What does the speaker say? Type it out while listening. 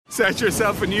Set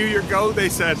yourself a New Year goal, they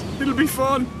said. It'll be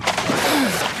fun.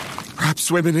 Perhaps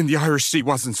swimming in the Irish Sea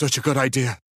wasn't such a good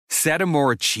idea. Set a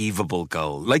more achievable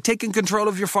goal, like taking control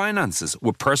of your finances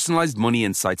with personalised money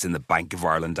insights in the Bank of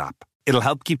Ireland app. It'll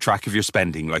help keep track of your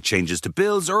spending, like changes to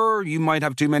bills, or you might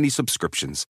have too many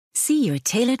subscriptions. See your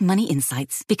tailored money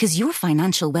insights, because your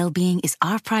financial well-being is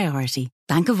our priority.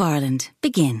 Bank of Ireland.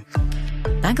 Begin.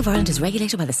 Bank of Ireland is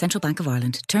regulated by the Central Bank of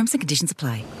Ireland. Terms and conditions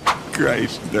apply.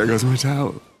 Great. There goes my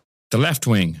towel. The Left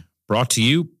Wing, brought to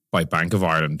you by Bank of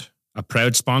Ireland, a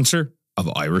proud sponsor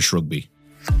of Irish rugby.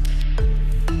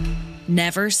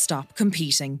 Never stop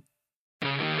competing.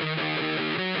 Taylor,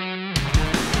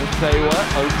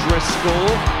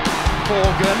 O'Driscoll,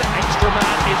 Morgan, extra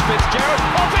man is Fitzgerald.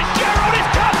 Oh, Fitzgerald is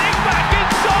cutting back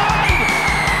inside!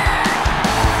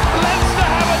 Leinster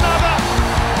have another!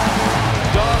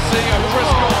 Darcy,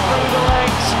 O'Driscoll through the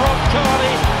legs, Rob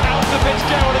Carney, out to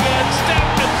Fitzgerald again, step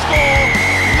and score!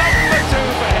 Number 2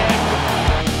 for him!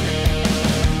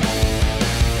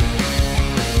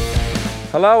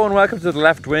 Hello and welcome to the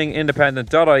Left Wing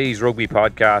Independent.ie's rugby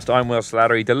podcast. I'm Will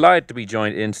Slattery, delighted to be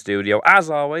joined in studio, as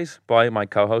always, by my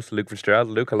co-host Luke Fitzgerald.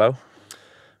 Luke, hello.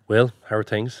 Will, how are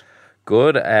things?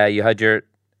 Good. You had your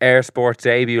Air Sports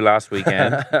debut last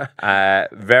weekend.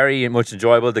 Very much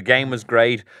enjoyable. The game was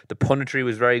great. The punditry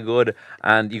was very good.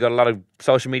 And you got a lot of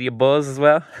social media buzz as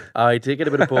well. I did get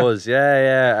a bit of buzz,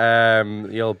 yeah.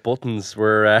 The old buttons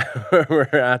were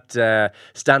at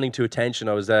standing to attention.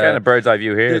 I was kind of bird's eye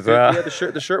view here as well. Yeah,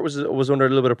 the shirt was under a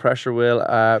little bit of pressure, Will.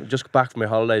 Just got back from my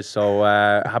holidays, so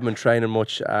I haven't been training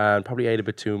much and probably ate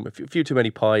a few too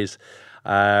many pies.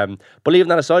 But leaving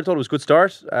that aside, I thought it was a good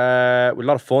start. With a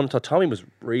lot of fun. I thought Tommy was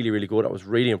really, really good. I was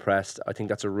really impressed. I think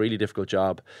that's a really difficult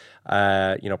job.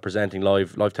 Presenting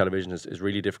live television is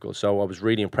really difficult. So I was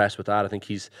really impressed with that. I think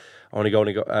he's only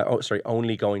going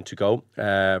to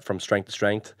go from strength to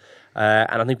strength.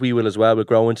 And I think we will as well. We'll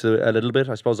grow into a little bit.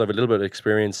 I suppose I have a little bit of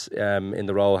experience in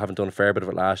the role. I haven't done a fair bit of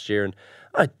it last year, and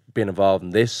I've been involved in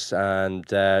this and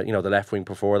the Left Wing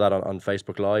before that on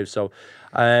Facebook Live. So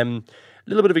a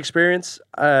little bit of experience,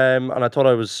 and I thought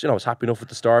I was happy enough with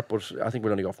the start, but I think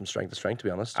we'll only go from strength to strength, to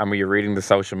be honest. And were you reading the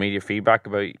social media feedback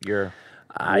about your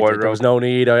there was no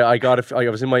need. I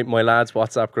was in my lads'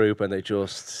 WhatsApp group, and it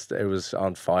was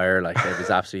on fire. Like, it was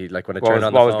absolutely, like, when I turned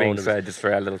on the phone. What was being said, just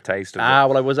for a little taste of it?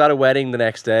 Well, I was at a wedding the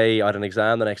next day. I had an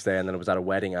exam the next day, and then I was at a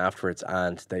wedding afterwards,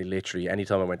 and they literally,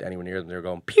 anytime I went anywhere near them, they were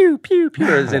going pew pew pew,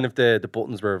 as in if the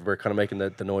buttons were kind of making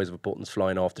the noise of buttons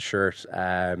flying off the shirt.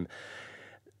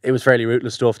 It was fairly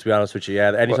ruthless stuff, to be honest with you.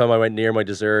 Yeah, anytime I went near my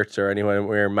desserts or anywhere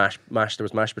where there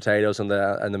was mashed potatoes on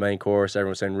the main course,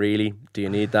 everyone was saying, "Really? Do you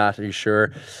need that? Are you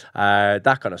sure?"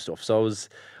 That kind of stuff. So it was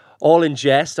all in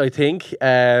jest, I think.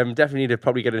 Definitely need to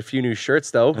probably get a few new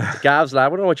shirts though. Gav's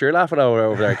laughing. I don't know what you're laughing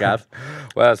over there, Gav.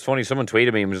 Well, it's funny. Someone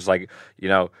tweeted me and was just like,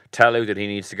 tell Luke that he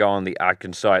needs to go on the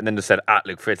Atkins site, and then they said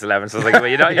 @LukeFitz11. So I was like, well,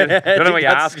 you don't know what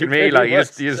you're asking me. Like, you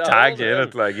just tagged you in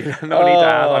it. Like, you don't need to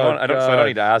ask. I don't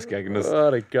need to ask you. I can just.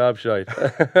 What a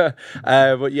gobshite.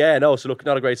 But yeah, no. So look,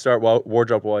 not a great start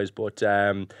wardrobe wise, but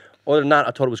other than that,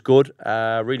 I thought it was good.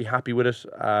 Really happy with it.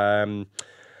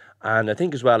 And I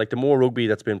think as well, like, the more rugby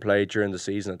that's been played during the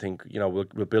season, I think we'll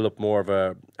build up more of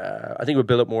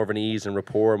an ease and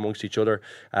rapport amongst each other,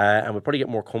 and we'll probably get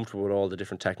more comfortable with all the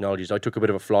different technologies. I took a bit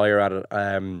of a flyer at it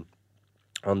on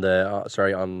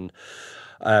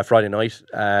Friday night.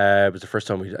 It was the first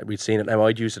time we'd seen it. Now,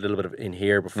 I'd used a little bit of in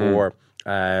here before,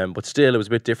 but still, it was a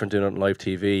bit different doing it on live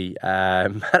TV.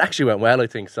 It actually went well, I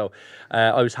think. So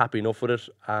I was happy enough with it.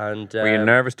 And were you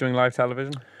nervous doing live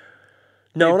television?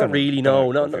 No, not really.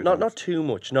 Not too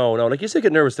much. No. Like, you still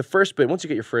get nervous. The first bit, once you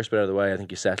get your first bit out of the way, I think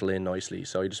you settle in nicely.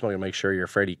 So you just want to make sure you're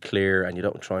fairly clear and you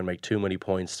don't try and make too many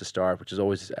points to start, which is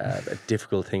always a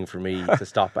difficult thing for me to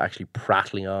stop actually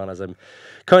prattling on, as I'm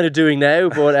kind of doing now.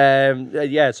 But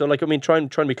yeah, so like, I mean, trying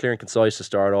to be clear and concise to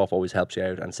start off always helps you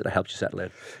out and it helps you settle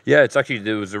in. Yeah, it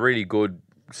was a really good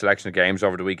selection of games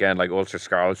over the weekend. Like, Ulster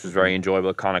Scarlets was very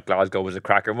enjoyable. Connacht Glasgow was a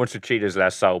cracker. Munster Cheetahs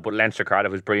less so, but Leinster Cardiff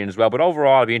was brilliant as well. But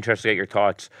overall, I'd be interested to get your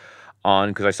thoughts on,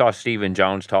 because I saw Stephen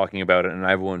Jones talking about it and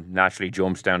everyone naturally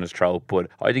jumps down his throat, but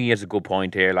I think he has a good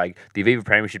point here. Like, the Aviva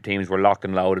Premiership teams were locked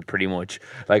and loaded pretty much.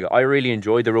 Like, I really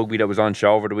enjoyed the rugby that was on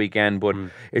show over the weekend, but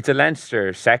it's a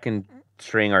Leinster second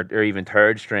string or even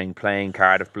third string playing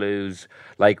Cardiff Blues.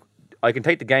 Like, I can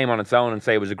take the game on its own and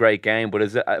say it was a great game, but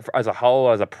as a whole,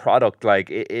 as a product,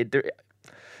 like,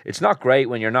 it's not great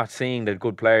when you're not seeing the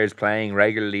good players playing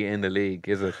regularly in the league,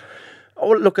 is it?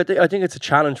 Oh, look, I think it's a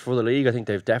challenge for the league. I think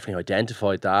they've definitely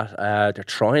identified that. They're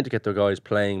trying to get their guys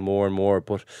playing more and more,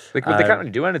 but they can't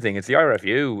really do anything. It's the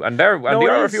IRFU, and the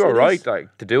IRFU are right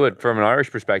to do it from an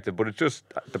Irish perspective, but it's just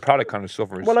the product kind of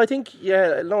suffers. Well, I think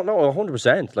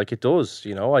 100%. Like, it does.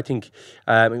 I think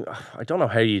I don't know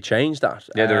how you change that.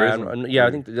 Yeah, there isn't. I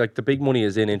think like the big money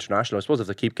is in international. I suppose if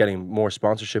they keep getting more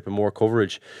sponsorship and more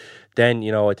coverage, then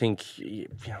I think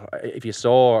if you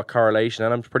saw a correlation,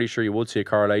 and I'm pretty sure you would see a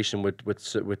correlation with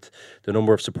the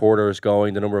number of supporters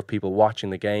going, the number of people watching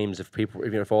the games.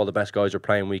 If all the best guys are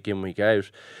playing week in, week out,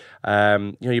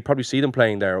 you probably see them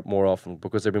playing there more often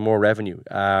because there'll be more revenue.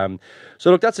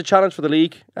 So look, that's a challenge for the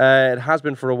league. It has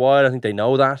been for a while. I think they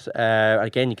know that.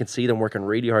 Again, you can see them working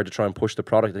really hard to try and push the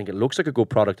product. I think it looks like a good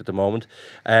product at the moment.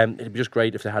 It'd be just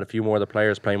great if they had a few more of the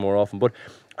players playing more often, but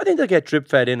I think they'll get drip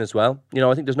fed in as well.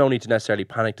 I think there's no need to necessarily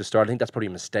panic to start. I think that's probably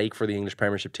a mistake for the English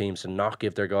Premiership teams to not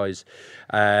give their guys,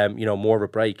 more of a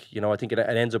break. I think it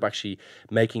ends up actually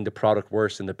making the product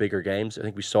worse in the bigger games. I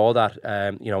think we saw that,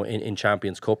 in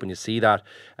Champions Cup, and you see that.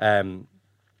 The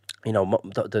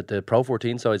Pro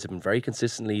 14 sides have been very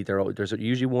consistently. There's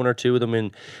usually one or two of them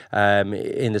in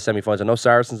the semi-finals. I know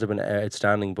Saracens have been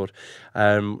outstanding, but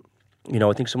I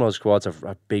think some of those squads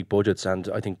have big budgets, and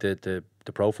I think the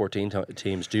Pro 14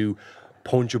 teams do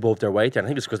punch above their weight, and I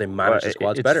think it's because they manage the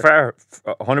squads better. It's fair,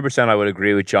 100%. I would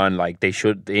agree with John. Like, the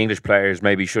English players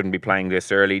maybe shouldn't be playing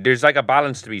this early. There's like a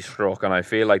balance to be struck, and I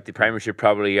feel like the Premiership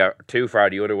probably are too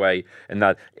far the other way in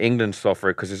that England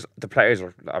suffer because the players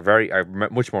are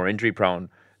much more injury prone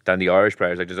than the Irish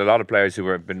players. Like, there's a lot of players who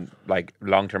have been like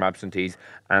long-term absentees.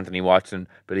 Anthony Watson,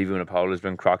 believe it or not, has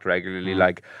been crocked regularly.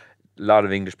 Like, a lot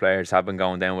of English players have been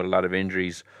going down with a lot of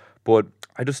injuries, but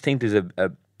I just think there's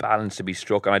a balance to be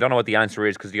struck, and I don't know what the answer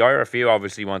is because the IRFU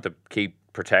obviously want to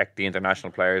protect the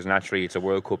international players. Naturally, it's a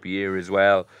World Cup year as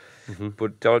well,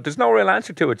 but there's no real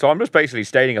answer to it. So I'm just basically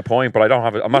stating a point, but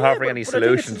I'm not offering any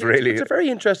solutions really. It's a very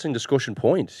interesting discussion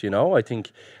point. I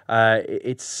think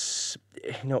it's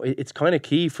kind of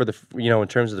key for the in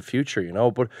terms of the future.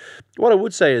 But what I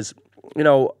would say is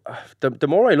the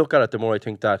more I look at it, the more I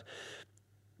think that.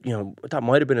 That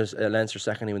might have been a Leinster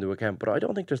second team in the weekend, but I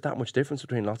don't think there's that much difference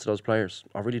between lots of those players.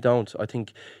 I really don't. I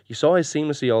think you saw how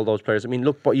seamlessly all those players. I mean,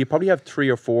 look, but you probably have 3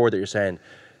 or 4 that you're saying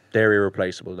they're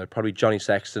irreplaceable. Like probably Johnny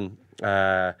Sexton,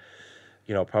 probably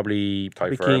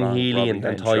Keane Healy and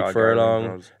Tyke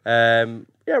Furlong.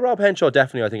 Rob Henshaw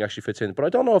definitely I think actually fits in, but I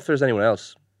don't know if there's anyone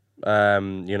else. I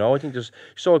think you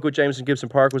saw a good Jameson Gibson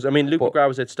Park was. I mean, Luke McGrath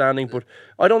was outstanding, but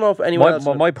I don't know if anyone else.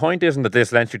 My point isn't that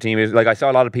this Leinster team is like. I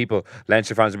saw a lot of people,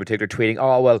 Leinster fans in particular, tweeting,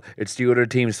 "Oh well, it's the other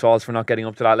team's fault for not getting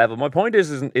up to that level." My point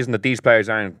isn't that these players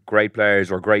aren't great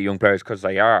players or great young players, because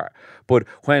they are. But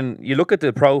when you look at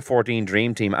the Pro 14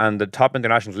 Dream Team and the top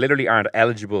internationals literally aren't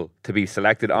eligible to be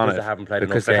selected on it because they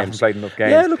haven't played enough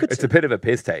games. Yeah, look, it's a bit of a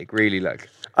piss take, really. Like,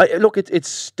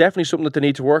 it's definitely something that they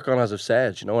need to work on, as I've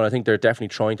said. And I think they're definitely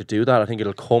trying to do that. I think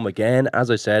it'll come again,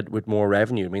 as I said, with more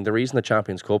revenue. I mean, the reason the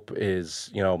Champions Cup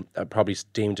is, probably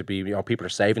deemed to be, people are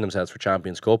saving themselves for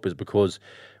Champions Cup is because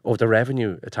of the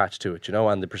revenue attached to it,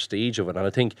 and the prestige of it. And I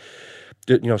think,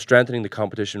 strengthening the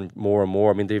competition more and more.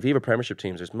 I mean, the Aviva Premiership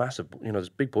teams, there's massive, there's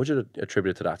big budget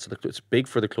attributed to that. So it's big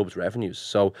for the club's revenues.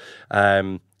 So,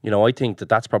 I think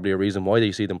that's probably a reason why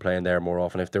you see them playing there more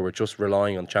often. If they were just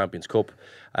relying on Champions Cup,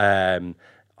 I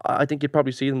think you'd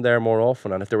probably see them there more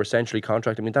often. And if they were centrally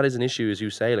contracted, I mean, that is an issue, as you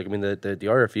say. Like, I mean, the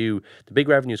IRFU, the big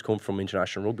revenues come from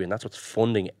international rugby, and that's what's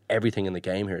funding everything in the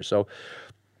game here. So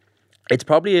it's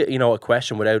probably a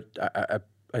question without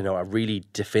a really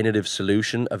definitive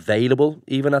solution available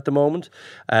even at the moment,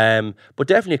 but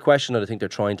definitely a question that I think they're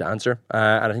trying to answer,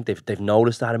 and I think they've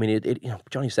noticed that. I mean,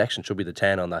 Johnny Sexton should be the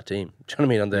 10 on that team. Do you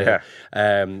know what I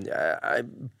mean?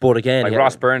 But again, like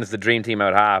Ross Byrne is the dream team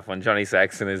out half when Johnny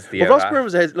Sexton is the. Ross Byrne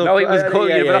was no, he was cool.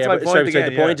 But that's my point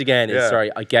again. The point again is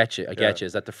sorry, I get you.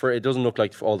 Is that it doesn't look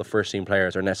like all the first team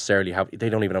players are necessarily they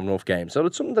don't even have enough games, so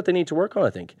it's something that they need to work on. I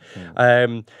think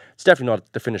it's definitely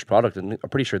not the finished product, and I'm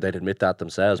pretty sure they'd admit that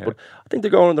themselves. But I think they're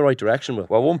going in the right direction.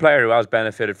 Well, one player who has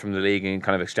benefited from the league and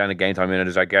kind of extended game time in it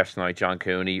is our guest tonight, John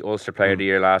Cooney, Ulster Player of the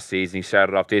Year last season. He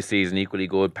started off this season equally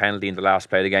good, penalty in the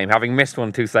last play of the game, having missed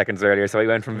one 2 seconds earlier. So he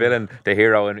went from villain to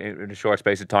hero in a short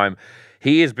space of time.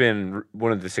 He has been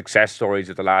one of the success stories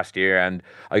of the last year, and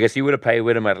I guess you would have played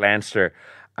with him at Leinster.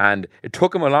 And it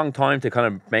took him a long time to kind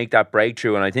of make that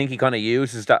breakthrough, and I think he kind of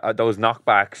uses those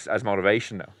knockbacks as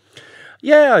motivation now.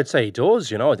 Yeah, I'd say he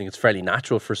does. I think it's fairly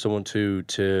natural for someone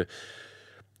to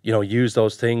use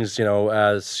those things,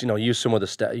 as, use some of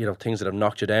the, things that have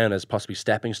knocked you down as possibly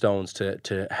stepping stones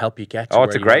to help you get to Oh, where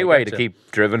it's a you great wanna way get to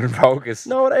keep driven and focused.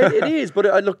 No, it is. But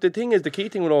look, the key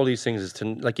thing with all these things is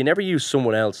to, like, you never use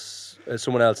someone else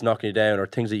knocking you down or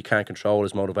things that you can't control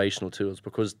as motivational tools,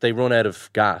 because they run out of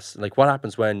gas. Like, what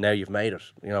happens when now you've made it?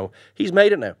 He's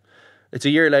made it now. It's a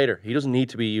year later. He doesn't need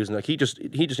to be using, like, he just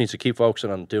needs to keep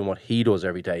focusing on doing what he does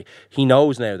every day. He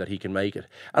knows now that he can make it.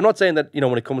 I'm not saying that,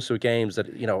 when it comes to games that,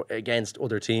 against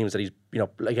other teams that he's,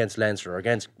 against Leinster or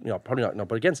against, probably not, no,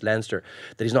 but against Leinster,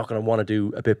 that he's not going to want to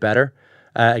do a bit better.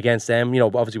 Against them,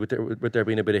 obviously with there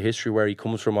being a bit of history where he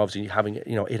comes from, obviously having,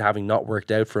 it having not worked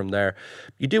out for him there,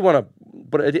 you do want to,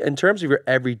 but in terms of your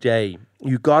everyday,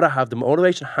 you got to have the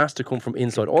motivation has to come from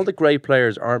inside. All the great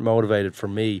players aren't motivated, for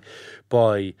me,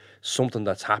 by something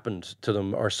that's happened to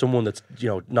them or someone that's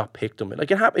not picked them. Like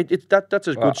that's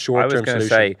a good short term solution. I was going to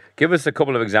say, give us a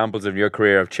couple of examples of your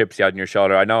career of chips you had on your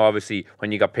shoulder. I know obviously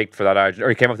when you got picked for that or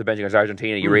you came off the bench against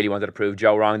Argentina, you really wanted to prove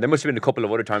Joe wrong. There must have been a couple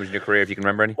of other times in your career, if you can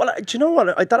remember any. Well, do you know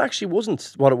what? That actually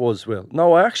wasn't what it was, Will.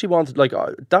 No, I actually wanted, like,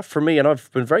 that for me, and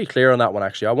I've been very clear on that one.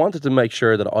 Actually, I wanted to make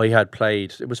sure that I had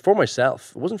played. It was for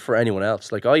myself. It wasn't for anyone else.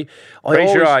 Like I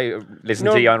sure I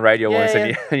listened to you on radio once,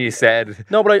 and you said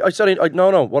no, but I said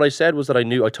no. What I said was that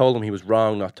I told him he was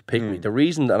wrong not to pick me. The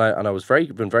reason, and I was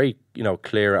been very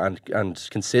clear and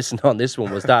consistent on this one,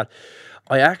 was that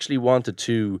I actually wanted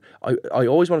to. I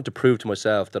always wanted to prove to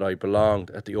myself that I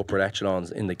belonged at the upper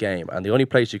echelons in the game, and the only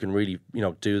place you can really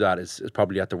do that is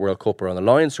probably at the World Cup or on the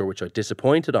Leinster, which I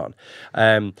disappointed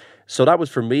on. So that was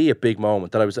for me a big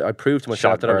moment that I proved to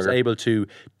myself that I was able to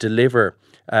deliver.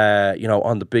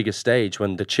 On the biggest stage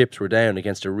when the chips were down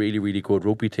against a really, really good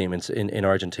rugby team in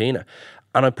Argentina.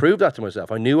 And I proved that to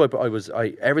myself. I knew I was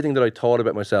everything that I thought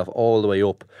about myself all the way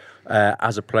up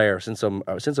as a player since I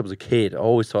was a kid. I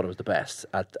always thought I was the best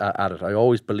at it. I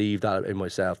always believed that in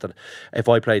myself, that if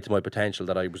I played to my potential,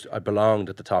 that I belonged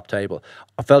at the top table.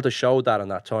 I felt I showed that in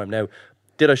that time. Now,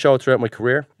 did I show it throughout my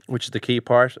career, which is the key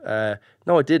part?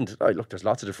 No, I didn't. Look, there's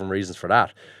lots of different reasons for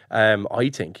that. I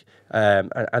think,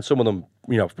 and some of them,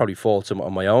 probably faults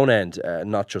on my own end,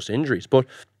 not just injuries. But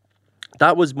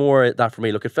that was more that for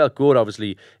me. Look, it felt good,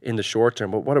 obviously, in the short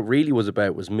term, but what it really was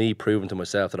about was me proving to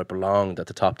myself that I belonged at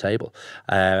the top table,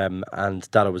 and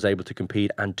that I was able to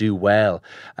compete and do well,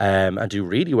 and do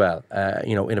really well,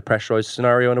 in a pressurised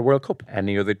scenario in a World Cup.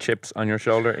 Any other chips on your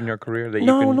shoulder in your career that you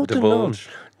can divulge?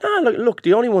 No, look,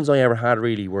 the only ones I ever had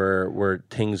really were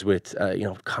things with,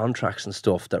 contracts and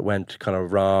stuff that went kind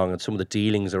of wrong, and some of the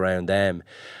dealings around them.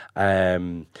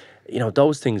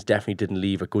 Those things definitely didn't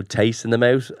leave a good taste in the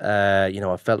mouth.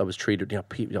 I felt I was treated,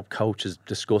 coaches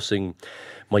discussing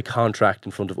my contract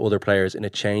in front of other players in a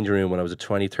changing room when I was a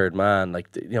 23rd man, like,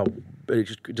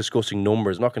 discussing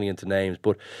numbers, not going into names,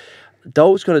 but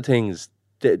those kind of things.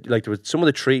 Like, there was some of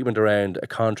the treatment around a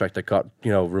contract that got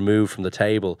removed from the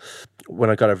table when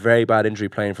I got a very bad injury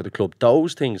playing for the club.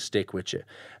 Those things stick with you,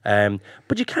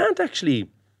 but you can't actually.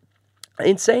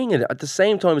 In saying it, at the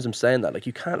same time as I'm saying that, like,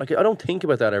 you can't, like, I don't think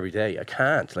about that every day. I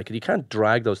can't, like, you can't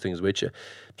drag those things with you.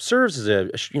 It serves as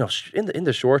in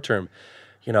the short term,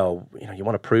 you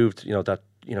want to prove, that,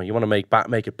 you want to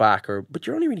make it back, but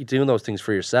you're only really doing those things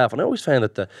for yourself. And I always found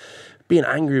that being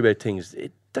angry about things,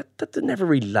 that never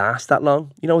really lasts that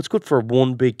long. It's good for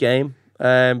one big game.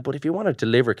 But if you want to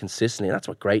deliver consistently, and that's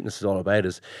what greatness is all about,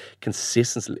 is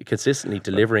consistently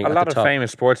delivering. A lot of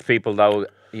famous sports people, though,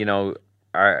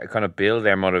 are kind of build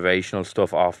their motivational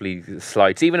stuff awfully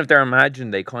slight. Even if they're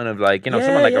imagined, they kind of like,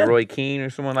 someone like a Roy Keane or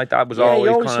someone like that was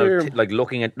always kind of like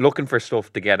looking for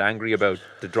stuff to get angry about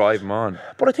to drive him on.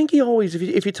 But I think he always,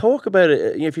 if you talk about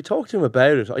it, if you talk to him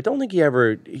about it, I don't think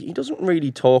he doesn't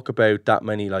really talk about that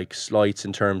many like slights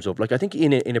in terms of, like, I think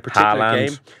in a particular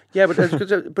game. Yeah, but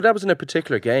that was in a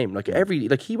particular game. Like,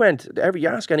 you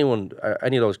ask anyone,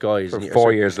 any of those guys.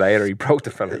 4 years later, he broke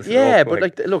the fella's. Yeah,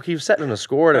 but look, he was settling a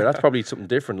score there. That's probably something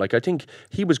different. Like, I think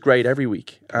he was great every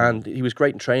week, and he was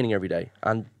great in training every day,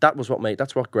 and that's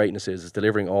what greatness is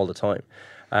delivering all the time.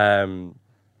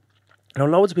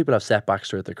 Loads of people have setbacks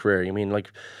throughout their career. I mean,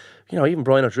 like, even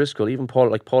Brian O'Driscoll, even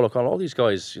Paul O'Connell, all these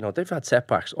guys, they've had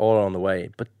setbacks all along the way,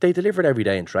 but they delivered every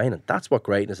day in training. That's what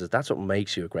greatness is. That's what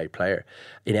makes you a great player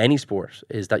in any sport,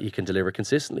 is that you can deliver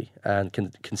consistently and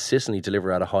can consistently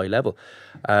deliver at a high level.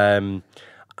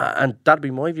 And that'd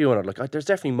be my view on it. Like, there's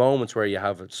definitely moments where you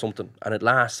have something and it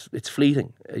lasts, it's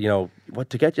fleeting. To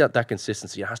get you that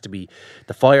consistency,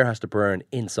 the fire has to burn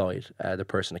inside the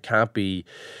person. It can't be,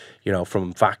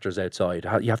 from factors outside.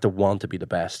 You have to want to be the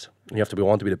best. You have to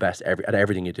want to be the best at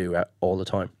everything you do all the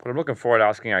time. But I'm looking forward to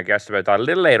asking our guest about that a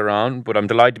little later on. But I'm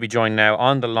delighted to be joined now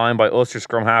on the line by Ulster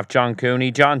scrum half John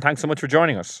Cooney. John, thanks so much for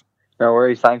joining us. No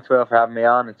worries. Thanks, Will, for having me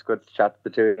on. It's good to chat to the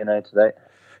two of you now today.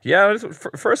 Yeah,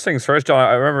 first things first, John,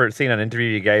 I remember seeing an interview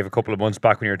you gave a couple of months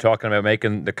back when you were talking about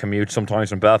making the commute sometimes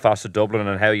from Belfast to Dublin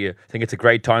and how you think it's a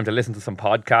great time to listen to some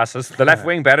podcasts. The left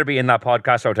wing better be in that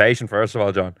podcast rotation, first of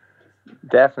all, John.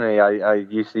 Definitely. I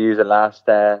used to use it last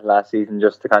season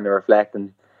just to kind of reflect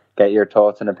and get your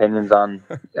thoughts and opinions on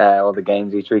all the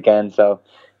games each weekend. So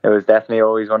it was definitely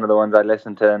always one of the ones I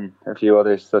listened to, and a few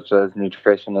others such as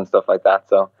nutrition and stuff like that.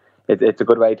 So it's a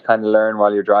good way to kind of learn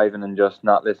while you're driving and just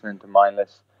not listening to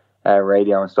mindless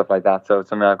radio and stuff like that. So it's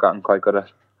something I've gotten quite good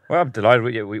at. Well, I'm delighted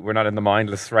with you. We're not in the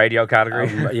mindless radio category.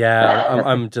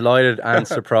 I'm delighted and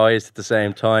surprised at the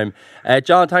same time.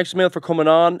 John, thanks a million for coming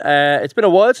on. It's been a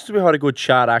while since we had a good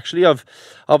chat, actually. I've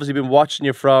obviously been watching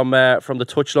you from the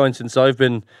touchline since I've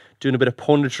been doing a bit of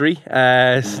punditry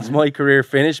since my career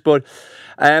finished. But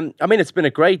it's been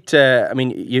a great...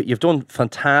 you've done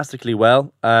fantastically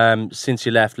well since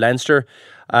you left Leinster.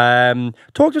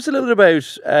 Talk to us a little bit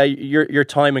about your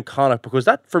time in Connacht, because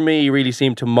that for me really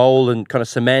seemed to mould and kind of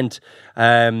cement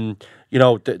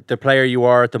the player you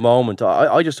are at the moment.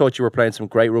 I just thought you were playing some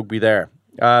great rugby there.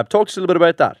 Talk to us a little bit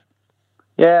about that.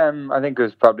 Yeah, I think it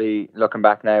was probably, looking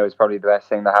back now, it was probably the best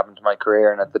thing that happened to my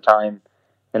career. And at the time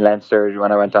in Leinster,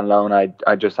 when I went on loan,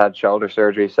 I just had shoulder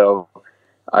surgery, so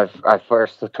I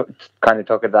first kind of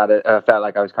took it that I felt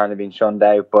like I was kind of being shunned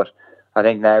out, but I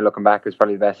think now, looking back, it was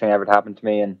probably the best thing ever to happen to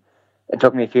me. And it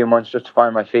took me a few months just to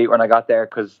find my feet when I got there,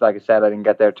 because, like I said, I didn't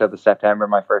get there till the September of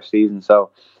my first season. So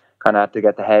kind of had to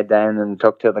get the head down, and it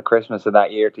took till the Christmas of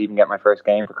that year to even get my first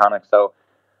game for Connacht. So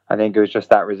I think it was just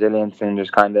that resilience and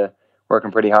just kind of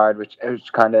working pretty hard, which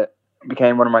kind of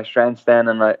became one of my strengths then.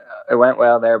 And it went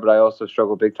well there, but I also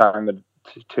struggled big time with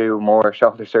two more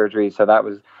shoulder surgeries. So that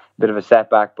was a bit of a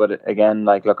setback. But again,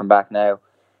 like looking back now,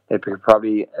 it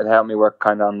helped me work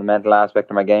kind of on the mental aspect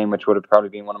of my game, which would have probably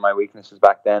been one of my weaknesses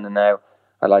back then. And now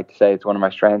I like to say it's one of my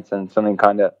strengths, and something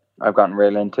kind of I've gotten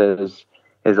real into is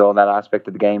all that aspect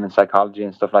of the game and psychology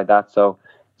and stuff like that. So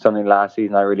something last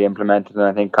season I really implemented, and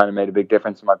I think kind of made a big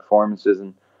difference in my performances.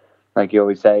 And like you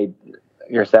always say,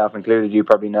 yourself included, you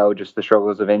probably know just the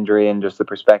struggles of injury and just the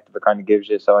perspective it kind of gives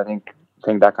you. So I think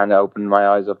that kind of opened my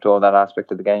eyes up to all that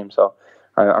aspect of the game. So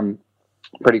I'm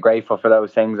pretty grateful for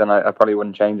those things, and I probably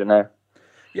wouldn't change it now.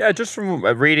 Yeah, just from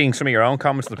reading some of your own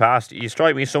comments in the past, you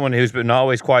strike me as someone who's been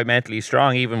always quite mentally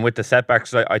strong, even with the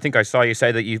setbacks. I think I saw you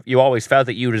say that you always felt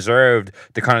that you deserved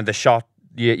the kind of the shot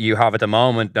you have at the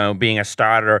moment, now being a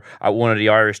starter at one of the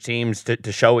Irish teams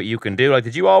to show what you can do. Like,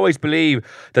 did you always believe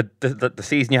that the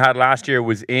season you had last year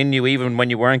was in you, even when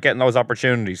you weren't getting those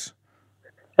opportunities?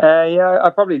 Yeah, I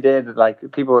probably did.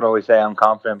 Like, people would always say I'm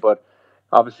confident, but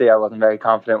obviously I wasn't very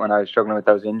confident when I was struggling with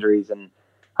those injuries, and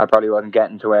I probably wasn't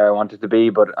getting to where I wanted to be.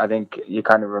 But I think you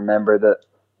kind of remember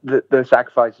the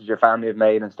sacrifices your family have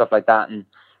made and stuff like that, and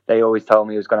they always told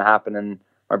me it was going to happen. And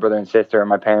my brother and sister and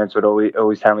my parents would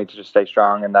always tell me to just stay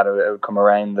strong, and that it would come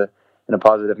around in a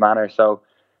positive manner. So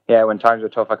yeah, when times were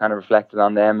tough, I kind of reflected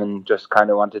on them and just kind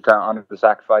of wanted to honor the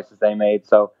sacrifices they made.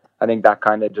 So I think that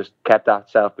kind of just kept that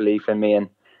self-belief in me. And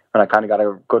when I kind of got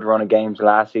a good run of games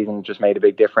last season, it just made a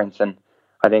big difference. And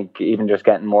I think even just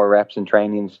getting more reps and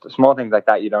trainings, small things like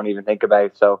that you don't even think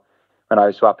about. So when I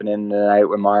was swapping in and out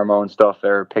with Marmo and stuff,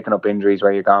 or picking up injuries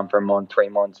where you're gone for a month, 3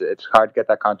 months, it's hard to get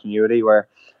that continuity, where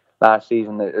last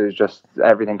season it was just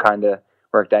everything kind of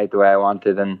worked out the way I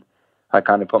wanted, and I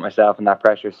kind of put myself in that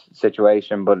pressure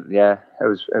situation. But yeah, it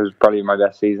was probably my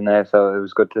best season there, so it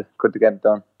was good to get it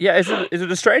done. Yeah, is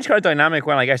it a strange kind of dynamic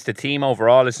when I guess the team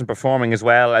overall isn't performing as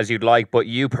well as you'd like, but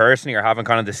you personally are having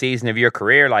kind of the season of your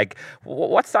career? Like,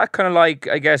 what's that kind of like,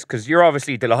 I guess, because you're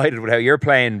obviously delighted with how you're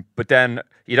playing, but then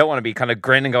you don't want to be kind of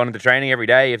grinning going into training every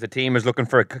day if the team is looking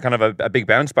for a kind of a big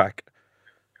bounce back.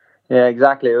 Yeah,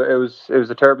 exactly. It was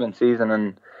a turbulent season,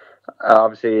 and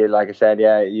obviously, like I said,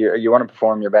 yeah, you want to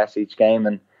perform your best each game,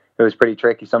 and it was pretty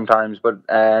tricky sometimes. But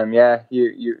yeah,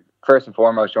 you first and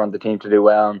foremost, you want the team to do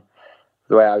well. And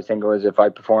the way I was thinking was, if I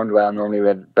performed well, normally we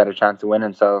had a better chance of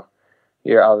winning. So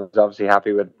I was obviously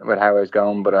happy with how I was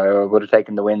going, but I would have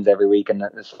taken the wins every week and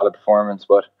a solid performance.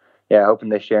 But yeah, hoping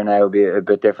this year now will be a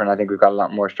bit different. I think we've got a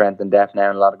lot more strength and depth now,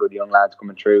 and a lot of good young lads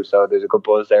coming through. So there's a good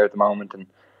buzz there at the moment, and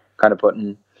kind of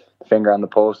putting the finger on the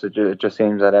pulse. It just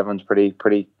seems that everyone's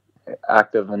pretty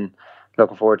active and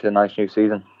looking forward to a nice new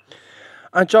season.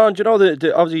 And John, do you know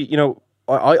obviously,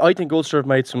 I think Ulster have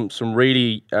made some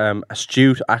really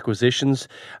astute acquisitions.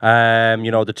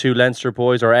 The two Leinster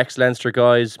boys, or ex-Leinster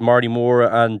guys, Marty Moore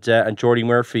and Jordy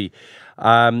Murphy.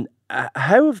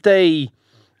 how have they?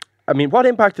 I mean, what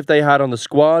impact have they had on the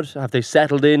squad? Have they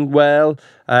settled in well?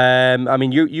 I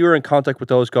mean, you're in contact with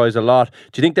those guys a lot.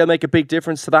 Do you think they'll make a big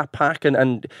difference to that pack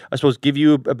and I suppose give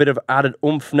you a bit of added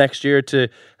oomph next year to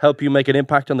help you make an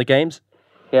impact on the games?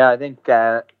 Yeah, I think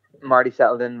Marty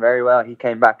settled in very well. He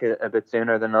came back a bit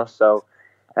sooner than us, so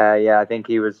I think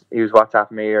he was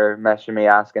WhatsApping me or messaging me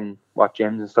asking what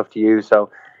gyms and stuff to use. So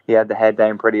he had the head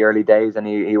down pretty early days, and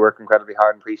he worked incredibly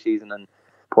hard in pre-season. And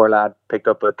poor lad picked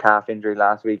up a calf injury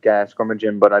last week,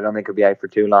 scrummaging, but I don't think he'll be out for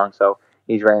too long. So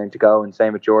he's raring to go. And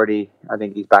same with Geordie. I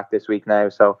think he's back this week now,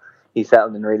 so he's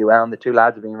settled in really well. And the two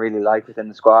lads have been really liked within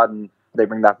the squad, and they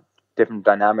bring that different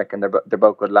dynamic, and they're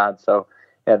both good lads. So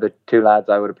yeah, the two lads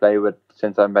I would have played with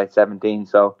since I'm about 17.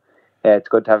 So yeah, it's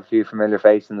good to have a few familiar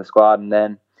faces in the squad, and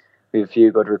then we have a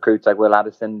few good recruits like Will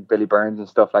Addison, Billy Burns, and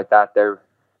stuff like that. They're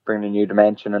bringing a new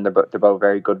dimension, and they're both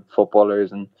very good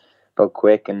footballers and both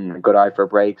quick and a good eye for a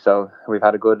break. So we've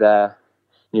had a good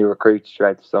new recruits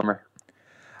throughout the summer.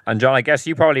 And John, I guess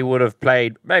you probably would have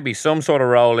played maybe some sort of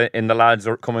role in the lads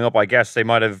coming up. I guess they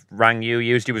might have rang you,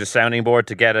 used you as a sounding board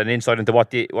to get an insight into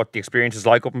what the experience is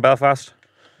like up in Belfast.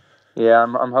 Yeah,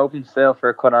 I'm hoping still for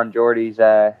a cut on Geordie's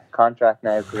contract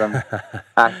now, because I'm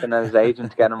acting as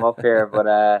agent to get him up here. But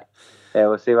yeah,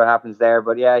 we'll see what happens there.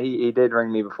 But yeah, he did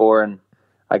ring me before, and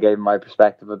I gave him my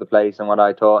perspective of the place and what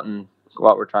I thought and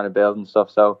what we're trying to build and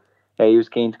stuff. So yeah, he was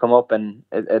keen to come up, and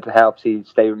it helps. He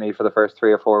stayed with me for the first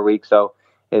 3 or 4 weeks, so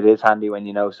it is handy when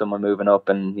you know someone moving up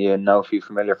and you know a few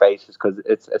familiar faces, because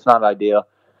it's not ideal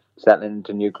settling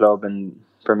into a new club. And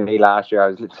for me last year, I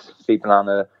was sleeping on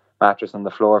a mattress on the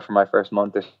floor for my first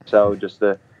month or so. Just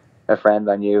a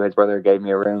friend I knew, his brother gave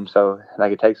me a room, so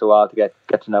like it takes a while to get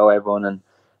to know everyone and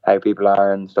how people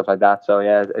are and stuff like that. So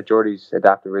yeah, Geordie's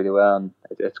adapted really well, and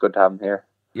it's good to have him here.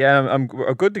 Yeah, I'm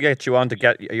good to get you on to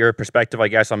get your perspective, I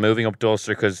guess, on moving up to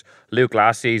Ulster, because Luke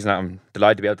last season, I'm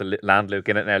delighted to be able to land Luke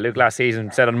in it now. Luke last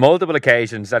season said on multiple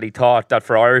occasions that he thought that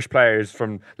for Irish players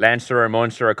from Leinster or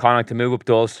Munster or Connacht to move up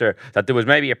to Ulster, that there was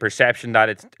maybe a perception that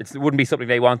it wouldn't be something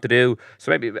they want to do.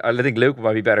 So maybe I think Luke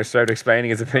might be better started explaining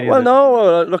his opinion. Well,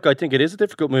 no, look, I think it is a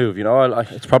difficult move. You know,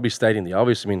 it's probably stating the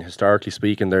obvious. I mean, historically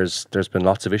speaking, there's been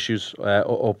lots of issues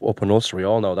up in Ulster. We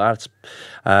all know that.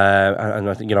 And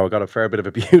I think, I got a fair bit of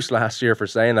abuse last year for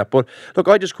saying that. But look,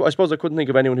 I suppose I couldn't think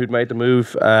of anyone who'd made the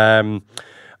move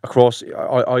across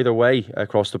either way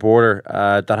across the border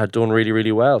that had done really,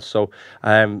 really well. So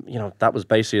that was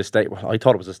basically a statement. I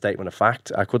thought it was a statement of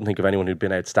fact. I couldn't think of anyone who'd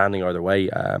been outstanding either way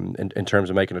in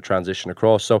terms of making a transition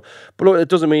across. So, but look, it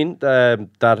doesn't mean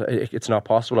that it's not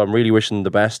possible. I'm really wishing the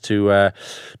best to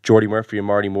Geordie Murphy and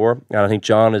Marty Moore, and I think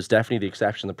John is definitely the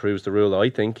exception that proves the rule.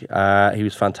 I think he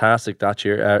was fantastic last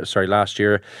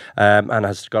year, and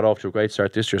has got off to a great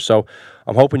start this year. So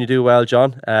I'm hoping you do well,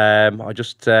 John. I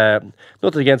just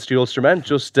nothing against the Ulster men.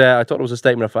 Just I thought it was a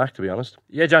statement of fact, to be honest.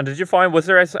 Yeah, John, did you find, was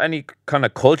there any kind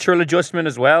of cultural adjustment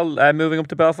as well moving up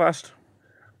to Belfast?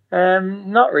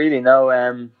 Not really, no.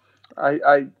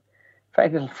 I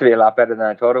find it to be a lot better than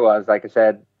I thought it was. Like I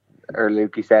said, or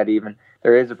Lukey said, even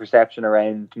there is a perception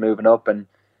around moving up, and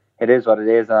it is what it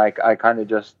is. And I kind of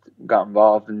just got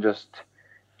involved and just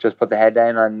put the head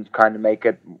down and kind of make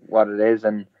it what it is.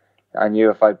 And I knew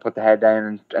if I put the head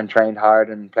down and trained hard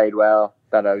and played well,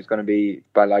 that I was going to be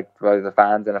by the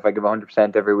fans. And if I give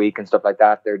 100% every week and stuff like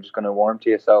that, they're just going to warm to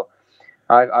you. So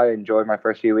I enjoyed my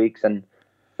first few weeks, and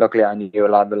luckily I knew a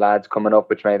lot of the lads coming up,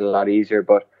 which made it a lot easier.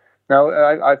 But no,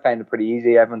 I found it pretty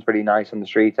easy. Everyone's pretty nice on the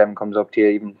streets. Everyone comes up to you,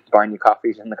 even buying you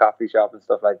coffees in the coffee shop and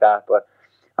stuff like that. But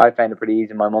I found it pretty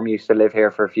easy. My mum used to live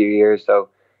here for a few years, so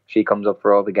she comes up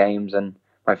for all the games, and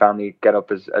my family get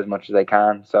up as much as they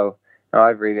can. So no,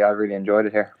 I've really enjoyed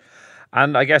it here.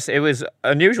 And I guess it was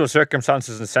unusual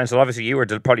circumstances in the sense that obviously you were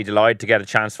probably delighted to get a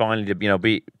chance finally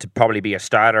to probably be a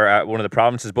starter at one of the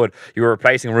provinces, but you were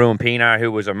replacing Ruan Pienaar,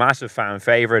 who was a massive fan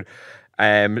favourite.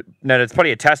 Now it's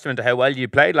probably a testament to how well you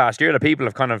played last year that people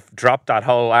have kind of dropped that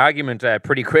whole argument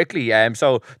pretty quickly.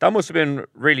 So that must have been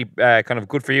really kind of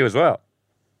good for you as well.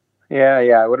 Yeah,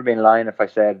 I would have been lying if I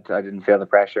said I didn't feel the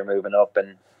pressure moving up,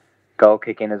 and goal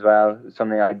kicking as well.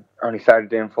 Something I only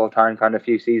started doing full time kind of a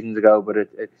few seasons ago, but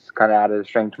it's kind of added a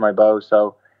string to my bow.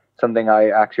 So something I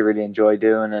actually really enjoy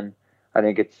doing, and I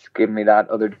think it's given me that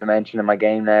other dimension in my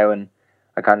game now, and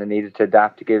I kind of needed to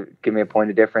adapt to give me a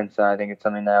point of difference, and I think it's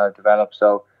something now I've developed.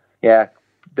 So yeah,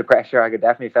 the pressure I could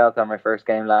definitely felt on my first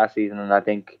game last season, and I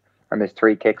think I missed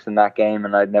 3 kicks in that game,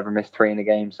 and I'd never missed 3 in a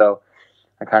game. So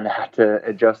I kind of had to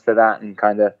adjust to that and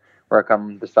kind of work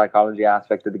on the psychology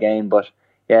aspect of the game. But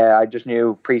yeah, I just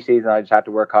knew pre-season I just had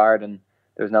to work hard, and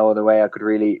there was no other way I could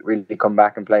really come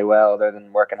back and play well other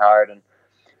than working hard. And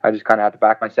I just kind of had to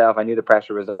back myself. I knew the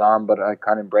pressure was on, but I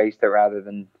kind of embraced it rather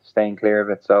than staying clear of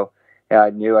it. So yeah, I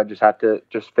knew I just had to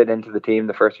just fit into the team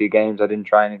the first few games. I didn't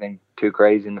try anything too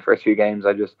crazy in the first few games.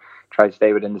 I just tried to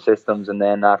stay within the systems, and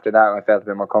then after that, I felt a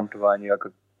bit more comfortable. I knew I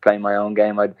could play my own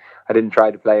game. I didn't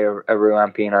try to play a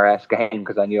Rouen PNRS game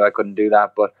because I knew I couldn't do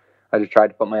that, but I just tried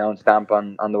to put my own stamp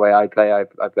on the way I play.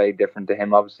 I played different to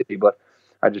him, obviously, but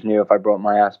I just knew if I brought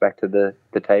my aspect to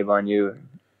the table, I knew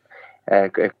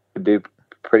it could do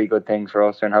pretty good things for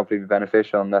us and hopefully be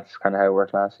beneficial, and that's kind of how it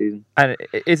worked last season. And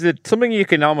is it something you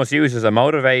can almost use as a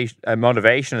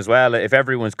motivation as well? If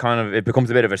everyone's it becomes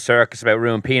a bit of a circus about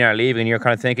Ruan Pinar leaving, and you're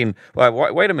kind of thinking,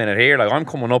 well, wait a minute here, like I'm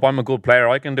coming up, I'm a good player,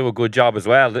 I can do a good job as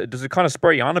well. Does it kind of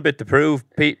spur you on a bit to prove,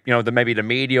 that maybe the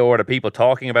media or the people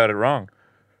talking about it wrong?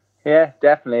 Yeah,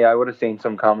 definitely. I would have seen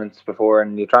some comments before,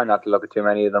 and you try not to look at too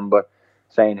many of them, but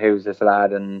saying who's this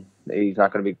lad and he's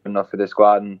not going to be good enough for this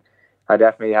squad. And I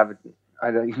definitely have I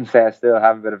don't even say I still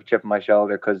have a bit of a chip on my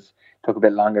shoulder because it took a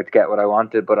bit longer to get what I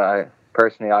wanted, but I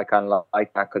kind of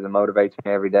like that because it motivates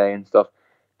me every day and stuff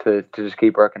to just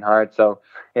keep working hard. So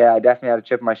yeah, I definitely had a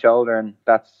chip on my shoulder, and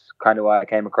that's kind of why I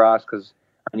came across, because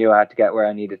I knew I had to get where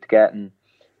I needed to get, and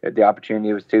the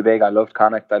opportunity was too big. I loved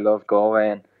Connacht, I loved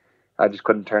Galway, and I just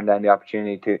couldn't turn down the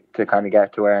opportunity to kind of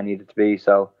get to where I needed to be.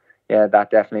 So yeah, that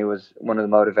definitely was one of the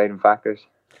motivating factors.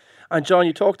 And John,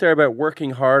 you talked there about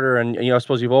working harder, and I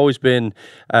suppose you've always been,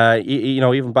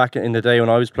 even back in the day when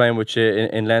I was playing with you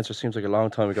in Leinster, seems like a long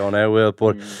time ago now, Will,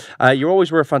 but you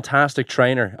always were a fantastic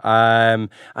trainer.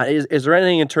 Is there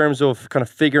anything in terms of kind of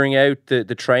figuring out the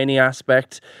training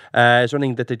aspect? Is there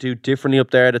anything that they do differently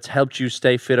up there that's helped you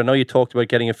stay fit? I know you talked about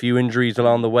getting a few injuries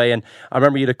along the way, and I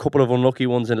remember you had a couple of unlucky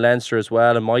ones in Leinster as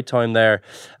well in my time there.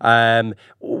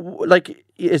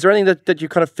 Is there anything that you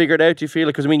kind of figured out, do you feel?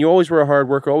 Because, you always were a hard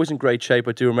worker, always in great shape,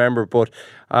 I do remember. But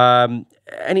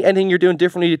anything you're doing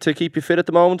differently to keep you fit at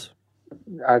the moment?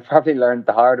 I probably learned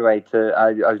the hard way.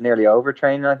 I was nearly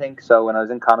overtraining, I think. So when I was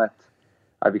in Connacht,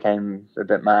 I became a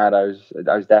bit mad. I was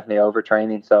definitely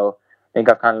overtraining. So I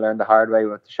think I've kind of learned the hard way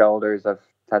with the shoulders. I've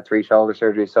had 3 shoulder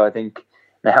surgeries. So I think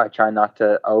now I try not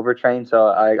to overtrain. So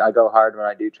I go hard when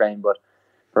I do train. But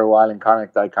for a while in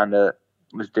Connacht, I kind of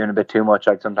was doing a bit too much.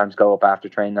 I'd sometimes go up after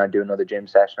training, I'd do another gym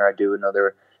session, or I'd do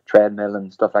another treadmill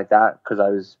and stuff like that because I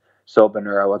was subbing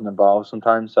or I wasn't involved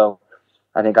sometimes. So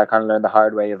I think I kind of learned the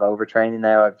hard way of overtraining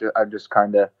now. I'm just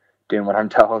kind of doing what I'm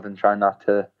told and trying not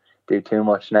to do too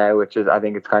much now, which is, I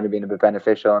think it's kind of been a bit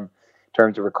beneficial in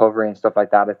terms of recovery and stuff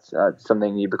like that. It's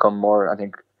something you become more, I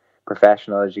think,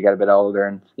 professional as you get a bit older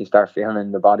and you start feeling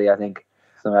in the body. I think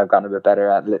something I've gotten a bit better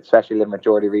at, especially living with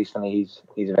Jordy recently.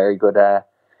 He's a very good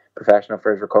professional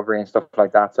for his recovery and stuff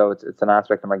like that, so it's an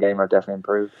aspect of my game I've definitely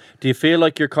improved. Do you feel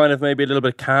like you're kind of maybe a little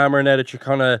bit calmer now that you're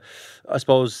kind of, I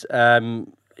suppose,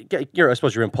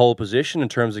 you're in pole position in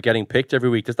terms of getting picked every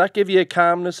week? Does that give you a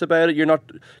calmness about it? You're not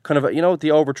kind of, the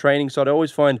overtraining side. I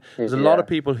always find there's a lot of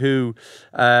people who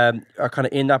are kind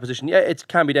of in that position. Yeah, it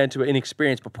can be down to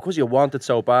inexperience, but because you want it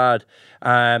so bad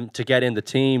to get in the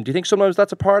team, do you think sometimes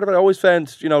that's a part of it? I always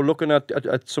found, looking at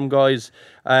some guys,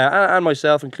 and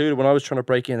myself included, when I was trying to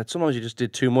break in, that sometimes you just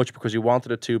did too much because you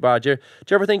wanted it too bad. Do you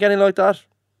ever think anything like that?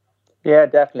 Yeah,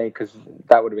 definitely, because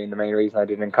that would have been the main reason I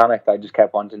did in Connacht. I just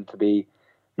kept wanting to be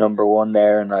number one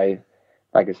there, and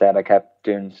like I said, I kept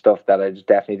doing stuff that I just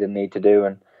definitely didn't need to do.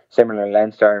 And similar in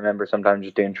Leinster, I remember sometimes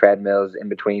just doing treadmills in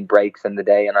between breaks in the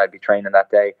day, and I'd be training that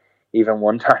day. Even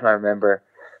one time I remember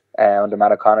under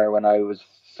Matt O'Connor, when I was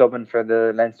subbing for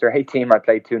the Leinster A team, I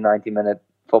played 2 90-minute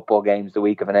football games the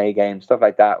week of an A game, stuff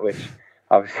like that, which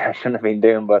obviously I shouldn't have been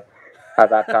doing, but at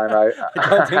that time I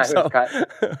don't think so.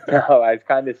 I was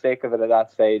kind of sick of it at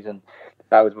that stage, and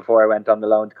that was before I went on the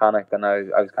loan to Connacht, and I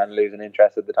was kind of losing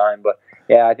interest at the time. But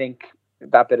yeah, I think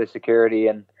that bit of security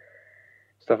and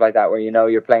stuff like that, where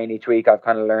you're playing each week, I've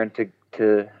kind of learned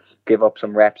to give up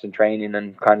some reps in training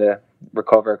and kind of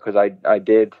recover, because I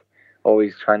did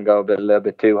always try and go a little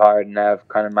bit too hard, and now I've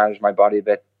kind of managed my body a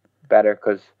bit better,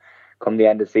 because come the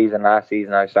end of the season, last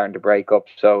season, I was starting to break up.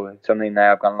 So it's something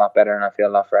now I've gone a lot better and I feel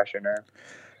a lot fresher now.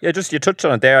 Yeah, just you touched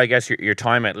on it there, I guess, your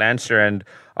time at Leinster, and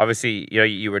obviously,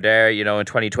 you were there, in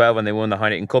 2012 when they won the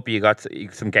Heineken Cup. You got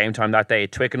some game time that day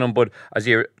at Twickenham, but as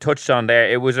you touched on there,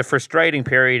 it was a frustrating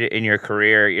period in your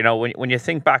career. When you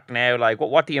think back now, like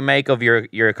what do you make of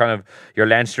your kind of your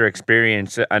Leinster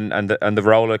experience and the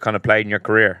role it kind of played in your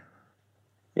career?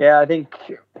 Yeah, I think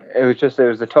it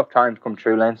was a tough time to come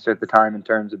through Leinster at the time in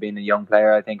terms of being a young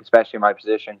player. I think especially in my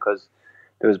position, because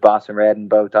there was Boss and Red and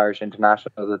both Irish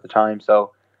internationals at the time.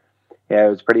 So yeah, it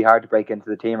was pretty hard to break into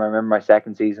the team. I remember my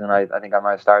second season, I think I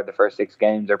might have started the first 6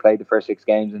 games or played the first 6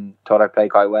 games and thought I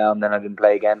played quite well, and then I didn't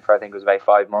play again for I think it was about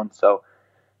 5 months. So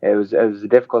it was a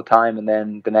difficult time, and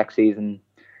then the next season,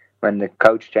 when the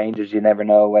coach changes, you never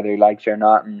know whether he likes you or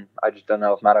not. And I just don't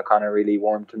know if Matt O'Connor really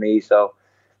warmed to me. So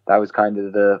that was kind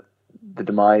of the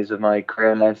demise of my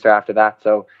career in Leinster after that.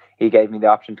 So he gave me the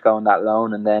option to go on that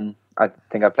loan, and then I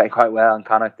think I played quite well in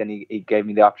Connacht. Then he gave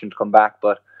me the option to come back,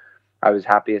 but I was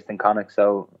happiest in Connacht,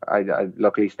 so I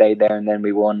luckily stayed there. And then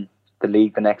we won the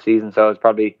league the next season. So it was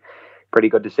probably a pretty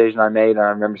good decision I made. And I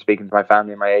remember speaking to my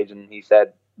family and my agent, and he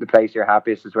said, the place you're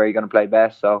happiest is where you're going to play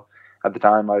best. So at the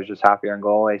time, I was just happier in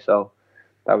Galway, so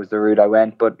that was the route I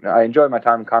went. But I enjoyed my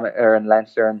time in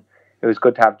Leinster, and it was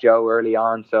good to have Joe early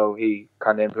on, so he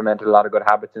kind of implemented a lot of good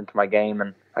habits into my game,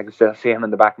 and I can still see him in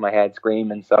the back of my head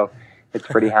screaming, so it's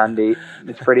pretty handy.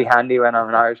 It's pretty handy when I'm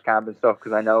in Irish camp and stuff,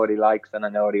 because I know what he likes and I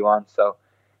know what he wants. So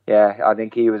yeah, I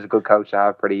think he was a good coach to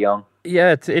have pretty young.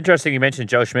 Yeah, it's interesting you mentioned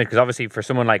Joe Schmidt, because obviously for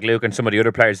someone like Luke and some of the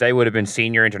other players, they would have been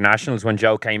senior internationals when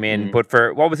Joe came in. But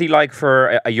what was he like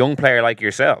for a young player like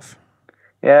yourself?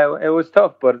 Yeah, it was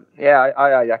tough, but yeah,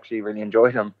 I actually really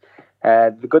enjoyed him.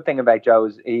 The good thing about Joe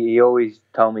is he always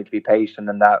told me to be patient,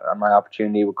 and that my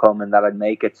opportunity would come and that I'd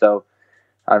make it. So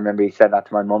I remember he said that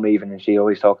to my mum even, and she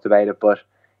always talked about it. But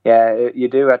yeah, you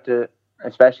do have to,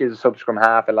 especially as a sub-scrum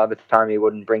half, a lot of the time he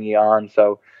wouldn't bring you on.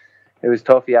 So it was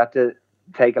tough. You had to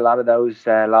take a lot of those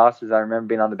losses. I remember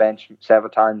being on the bench several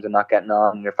times and not getting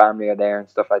on, and your family are there and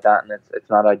stuff like that, and it's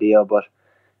not ideal, but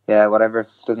yeah, whatever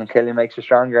doesn't kill you makes you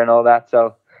stronger and all that.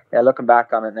 So yeah, looking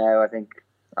back on it now, I think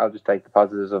I'll just take the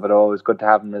positives of it all. It was good to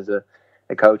have him as a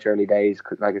coach early days.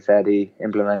 Like I said, he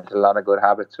implemented a lot of good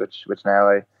habits, which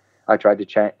now I tried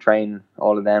to train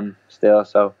all of them still.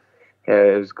 So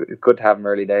yeah, it was good to have him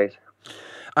early days.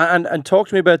 And talk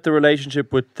to me about the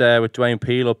relationship with Dwayne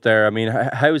Peel up there. I mean,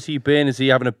 how has he been? Is he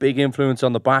having a big influence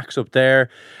on the backs up there?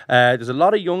 There's a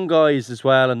lot of young guys as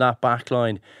well in that back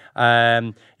line.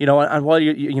 And while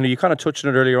you kind of touched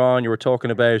on it earlier on, you were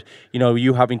talking about,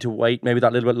 you having to wait maybe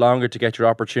that little bit longer to get your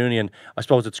opportunity. And I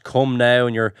suppose it's come now,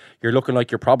 and you're looking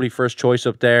like you're probably first choice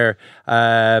up there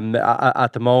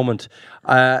at the moment.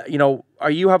 Are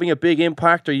you having a big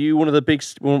impact? Are you one of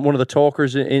the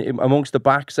talkers in amongst the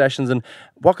back sessions? And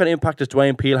what kind of impact has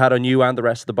Dwayne Peel had on you and the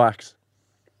rest of the backs?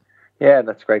 Yeah,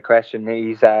 that's a great question.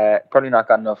 He's probably not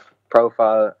got enough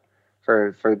profile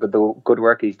for the good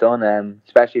work he's done,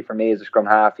 especially for me as a scrum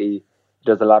half. He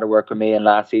does a lot of work with me in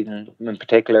last season in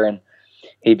particular, and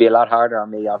he'd be a lot harder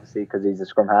on me, obviously, because he's a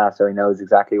scrum half, so he knows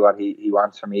exactly what he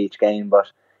wants from me each game, but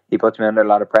he puts me under a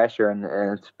lot of pressure, and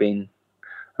it's been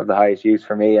of the highest use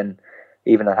for me. And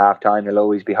even at half time, he'll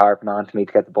always be harping on to me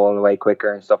to get the ball away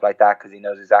quicker and stuff like that, because he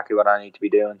knows exactly what I need to be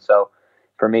doing. So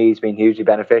for me, he's been hugely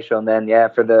beneficial. And then, yeah,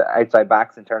 for the outside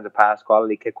backs in terms of pass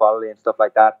quality, kick quality and stuff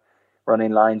like that,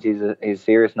 running lines, he's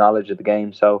serious knowledge of the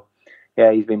game. So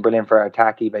yeah, he's been brilliant for our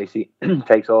attack. He basically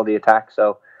takes all the attacks.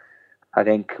 So I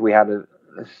think we had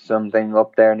something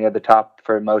up there near the top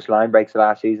for most line breaks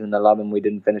last season. A lot of them we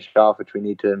didn't finish off, which we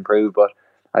need to improve, but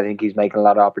I think he's making a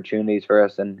lot of opportunities for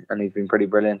us, and he's been pretty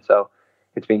brilliant. So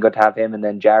it's been good to have him. And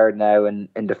then Jared now in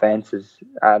defence is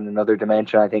adding another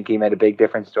dimension. I think he made a big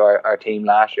difference to our team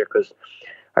last year, because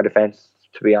our defence,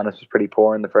 to be honest, was pretty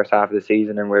poor in the first half of the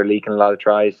season, and we were leaking a lot of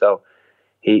tries. So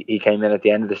he came in at the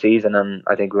end of the season, and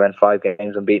I think we went 5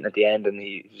 games unbeaten at the end, and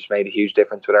he just made a huge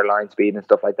difference with our line speed and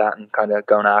stuff like that, and kind of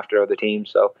going after other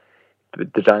teams. So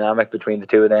the dynamic between the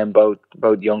two of them, both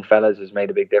young fellas, has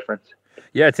made a big difference.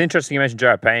 Yeah, it's interesting you mentioned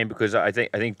Jared Payne, because I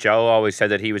think Joe always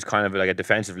said that he was kind of like a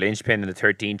defensive linchpin in the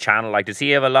 13 channel. Like, does he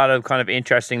have a lot of kind of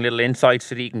interesting little insights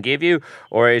that he can give you,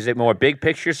 or is it more big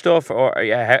picture stuff, or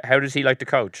how does he like to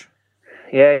coach?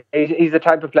 Yeah, he's the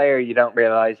type of player you don't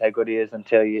realise how good he is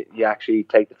until you actually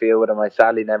take the field with him. I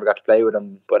sadly never got to play with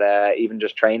him, but even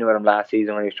just training with him last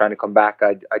season when he was trying to come back,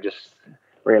 I just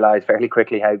realised fairly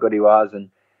quickly how good he was. And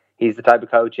he's the type of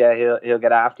coach, yeah, he'll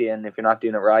get after you, and if you're not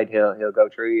doing it right, he'll go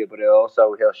through you, but he'll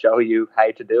show you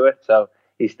how to do it. So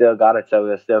he's still got it, so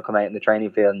he'll still come out in the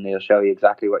training field and he'll show you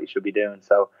exactly what you should be doing.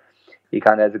 So he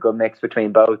kind of has a good mix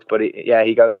between both, but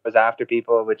he goes after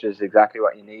people, which is exactly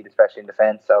what you need, especially in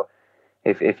defence. So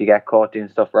if you get caught doing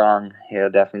stuff wrong, he'll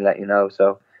definitely let you know.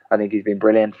 So I think he's been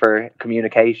brilliant for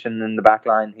communication in the back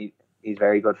line. He's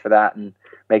very good for that, and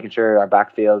making sure our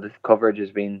backfield coverage has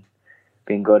been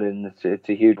good, and it's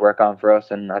a huge work on for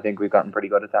us, and I think we've gotten pretty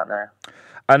good at that now.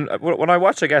 And when I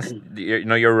watch, I guess,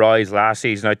 your rise last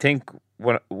season, I think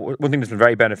one thing that's been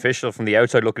very beneficial from the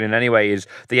outside looking in anyway is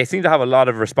they seem to have a lot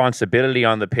of responsibility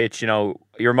on the pitch. You know,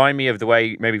 you remind me of the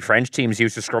way maybe French teams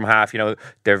use the scrum half. You know,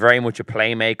 they're very much a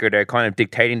playmaker. They're kind of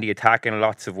dictating the attack in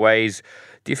lots of ways.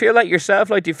 Do you feel like yourself,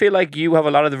 do you feel like you have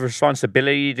a lot of the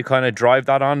responsibility to kind of drive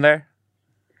that on there?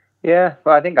 Yeah,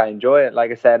 well, I think I enjoy it.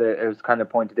 Like I said, it was kind of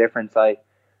point of difference. I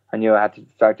knew I had to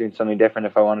start doing something different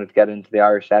if I wanted to get into the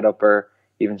Irish setup or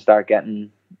even start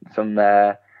getting some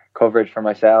coverage for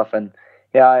myself. And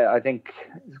yeah, I think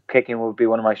kicking would be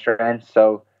one of my strengths.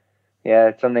 So yeah,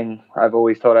 it's something I've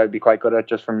always thought I'd be quite good at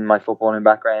just from my footballing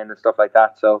background and stuff like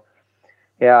that. So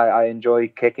yeah, I enjoy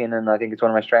kicking and I think it's one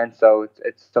of my strengths. So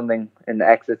it's something in the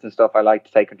exits and stuff I like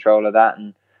to take control of that,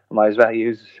 and I might as well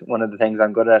use one of the things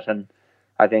I'm good at. And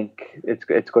I think it's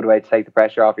a good way to take the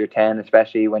pressure off your 10,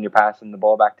 especially when you're passing the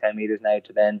ball back 10 metres now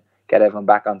to then get everyone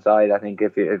back on side. I think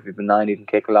if you've been 9, you can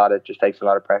kick a lot. It just takes a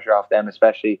lot of pressure off them,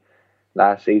 especially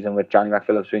last season with Johnny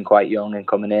McPhillips being quite young and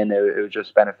coming in. It was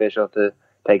just beneficial to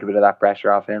take a bit of that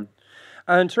pressure off him.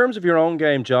 And in terms of your own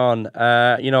game, John,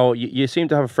 you seem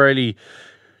to have a fairly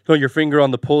your finger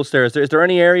on the pulse there. Is there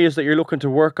any areas that you're looking to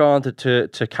work on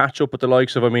to catch up with the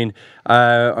likes of,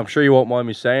 I'm sure you won't mind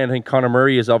me saying, I think Conor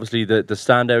Murray is obviously the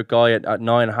standout guy at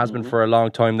 9 and has been for a long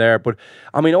time there. But,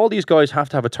 all these guys have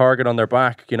to have a target on their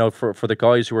back, for the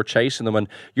guys who are chasing them. And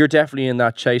you're definitely in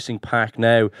that chasing pack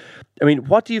now.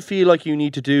 What do you feel like you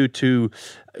need to do to,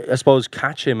 I suppose,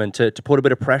 catch him and to put a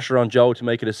bit of pressure on Joe to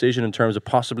make a decision in terms of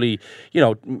possibly,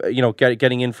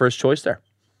 getting in first choice there?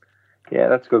 Yeah,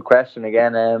 that's a good question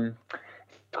again.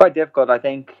 It's quite difficult. I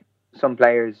think some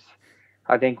players,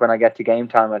 when I get to game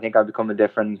time, I think I become a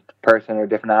different person or a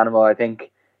different animal. I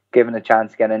think given a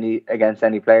chance to get against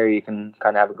any player, you can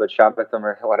kind of have a good shot with them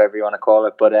or whatever you want to call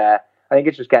it. But I think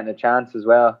it's just getting a chance as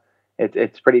well.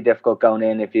 It's pretty difficult going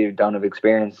in if you don't have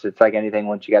experience. It's like anything,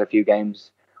 once you get a few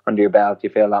games under your belt, you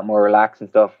feel a lot more relaxed and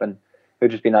stuff. And it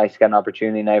would just be nice to get an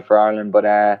opportunity now for Ireland. But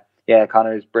yeah,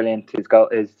 Conor is brilliant.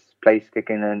 His place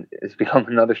kicking and it's become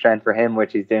another strength for him,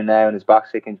 which he's doing now, and his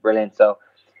box kicking is brilliant. So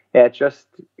yeah, it's just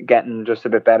getting just a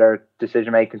bit better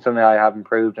decision making, something I have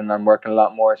improved and I'm working a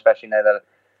lot more, especially now that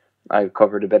I've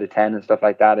covered a bit of 10 and stuff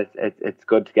like that. It's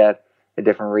good to get a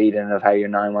different reading of how your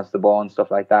 9 wants the ball and stuff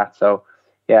like that. So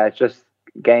yeah, it's just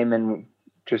game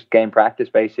practice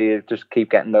basically. Just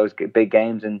keep getting those big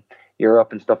games in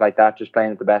Europe and stuff like that. Just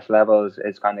playing at the best level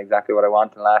is kind of exactly what I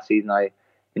wanted. And last season I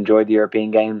enjoyed the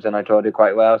European games and I thought I did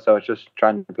quite well. So it's just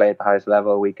trying to play at the highest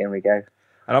level week in, week out.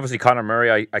 And obviously Conor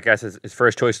Murray, I guess, is his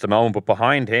first choice at the moment, but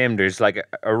behind him there's like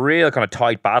a real kind of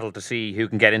tight battle to see who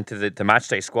can get into the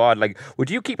matchday squad. Like, would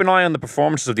you keep an eye on the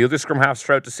performances of the other scrum halves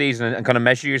throughout the season and kind of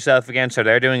measure yourself against how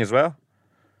they're doing as well?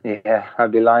 Yeah,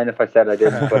 I'd be lying if I said I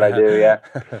didn't, but I do, yeah.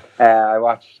 I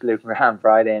watched Luke Moran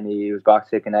Friday and he was box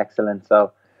kicking excellent,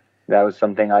 so that was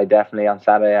something I definitely on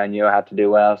Saturday I knew I had to do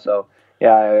well. So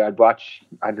yeah,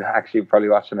 I'd actually probably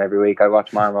watch them every week. I'd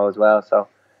watch Marmo as well. So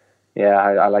yeah,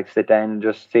 I like to sit down and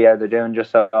just see how they're doing,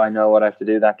 just so I know what I have to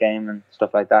do that game and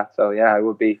stuff like that. So yeah, I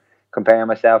would be comparing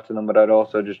myself to them, but I'd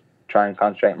also just try and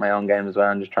concentrate on my own game as well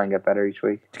and just try and get better each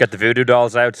week. To get the voodoo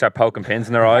dolls out, start poking pins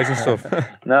in their eyes and stuff.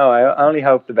 No, I only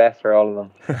hope the best for all of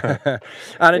them.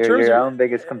 And in terms your own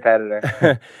biggest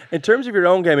competitor. In terms of your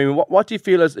own game, what do you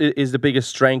feel is the biggest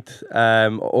strength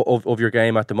of your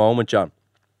game at the moment, John?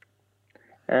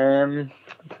 I'm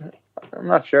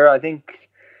not sure. I think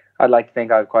I'd like to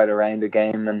think I have quite a rounded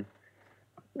game, and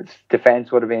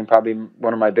defence would have been probably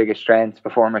one of my biggest strengths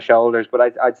before my shoulders, but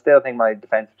I'd still think my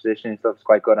defensive positioning stuff is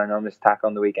quite good. I know I missed a tackle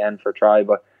on the weekend for a try,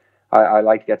 but I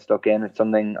like to get stuck in. It's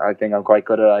something I think I'm quite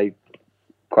good at. I'm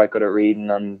quite good at reading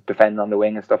and defending on the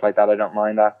wing and stuff like that. I don't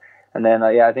mind that. And then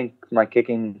I think my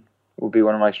kicking would be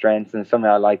one of my strengths, and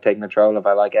something I like taking control of.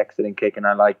 I like exiting kicking.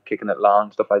 I like kicking it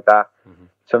long, stuff like that. Mm-hmm.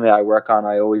 Something I work on.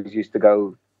 I always used to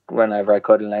go, whenever I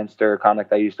could in Leinster or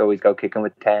Connacht, I used to always go kicking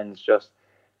with 10s, just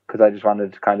because I just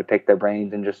wanted to kind of pick their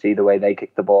brains and just see the way they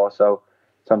kick the ball. So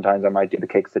sometimes I might do the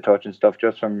kicks to touch and stuff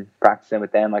just from practicing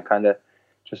with them. I kind of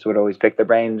just would always pick their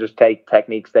brain and just take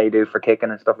techniques they do for kicking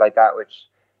and stuff like that, which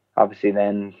obviously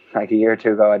then like a year or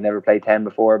two ago I'd never played 10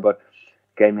 before, but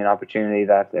gave me an opportunity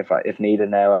that if needed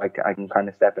now I can kind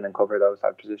of step in and cover those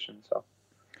type positions. So.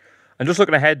 And just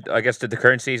looking ahead, I guess, to the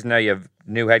current season now, you have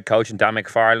new head coach in Dan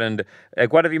McFarland.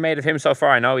 Like, what have you made of him so far?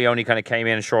 I know he only kind of came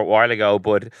in a short while ago,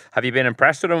 but have you been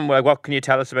impressed with him? Like, what can you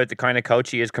tell us about the kind of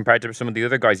coach he is compared to some of the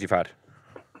other guys you've had?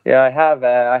 Yeah, I have.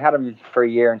 I had him for a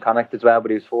year in Connacht as well, but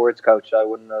he was forwards coach. I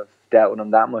wouldn't have dealt with him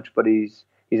that much, but he's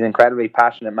an incredibly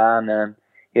passionate man, and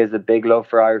he has a big love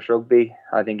for Irish rugby.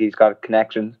 I think he's got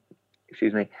connections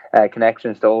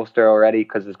to Ulster already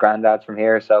because his granddad's from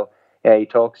here, so yeah, he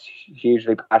talks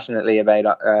hugely passionately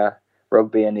about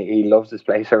rugby, and he loves this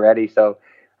place already. So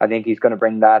I think he's going to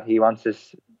bring that. He wants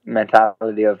this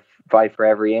mentality of fight for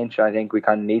every inch. I think we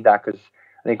kind of need that, because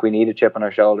I think we need a chip on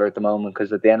our shoulder at the moment,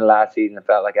 because at the end of last season it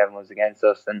felt like everyone was against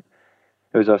us, and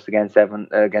it was us against everyone,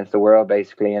 against the world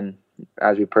basically. And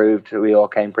as we proved, we all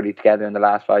came pretty together in the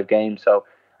last 5 games. So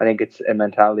I think it's a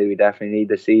mentality we definitely need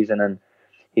this season, and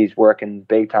he's working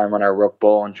big time on our ruck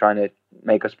ball and trying to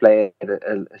make us play at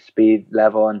a speed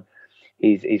level, and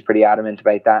he's pretty adamant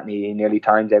about that, and he nearly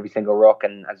times every single ruck,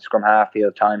 and as a scrum half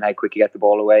he'll time how quick you get the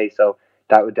ball away. So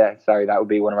that would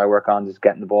be one of my work-ons, is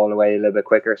getting the ball away a little bit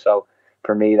quicker. So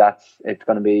for me, it's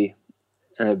going to be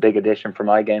a big addition for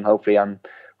my game. Hopefully I'm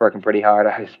working pretty hard.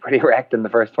 I was pretty wrecked in the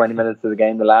first 20 minutes of the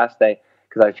game the last day,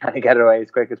 because I was trying to get it away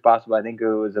as quick as possible. I think it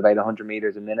was about 100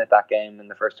 meters a minute that game in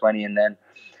the first 20, and then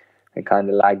it kind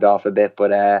of lagged off a bit.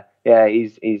 But yeah,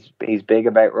 he's big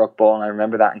about ruck ball, and I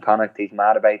remember that in Connacht. He's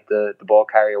mad about the ball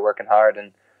carrier working hard,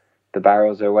 and the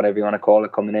barrels, or whatever you want to call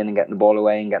it, coming in and getting the ball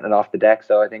away and getting it off the deck.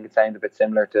 So I think it sounds a bit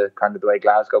similar to kind of the way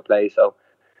Glasgow plays. So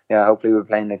yeah, hopefully we're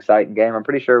playing an exciting game. I'm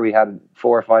pretty sure we had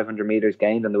 400 or 500 meters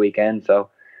gained on the weekend, so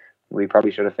we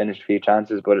probably should have finished a few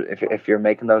chances. But if you're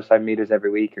making those 5 meters every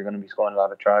week, you're going to be scoring a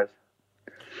lot of tries.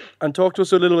 And talk to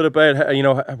us a little bit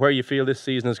about where you feel this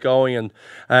season is going, and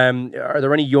are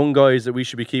there any young guys that we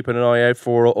should be keeping an eye out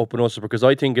for up in Ulster? Because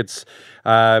I think it's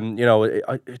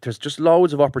there's just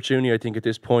loads of opportunity, I think, at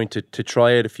this point to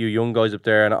try out a few young guys up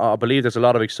there, and I believe there's a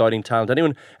lot of exciting talent.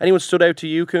 Anyone stood out to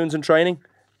you, Coons, in training?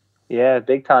 Yeah,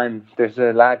 big time. There's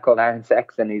a lad called Aaron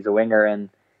Sexton. He's a winger, and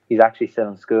he's actually still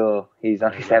in school. He's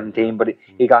only 17, but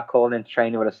he got called into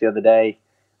training with us the other day.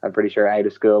 I'm pretty sure out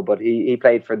of school, but he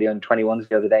played for the under-21s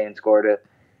the other day and scored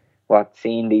what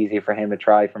seemed easy for him to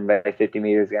try from about 50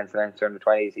 metres against the Leinster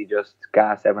under-20s. He just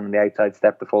gassed everyone on the outside,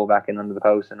 stepped the fullback in under the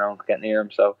post, and no one could get near him.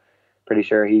 So pretty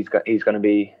sure he's going to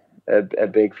be a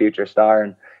big future star.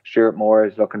 And Stuart Moore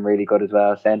is looking really good as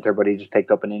well, centre, but he just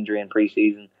picked up an injury in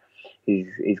pre-season.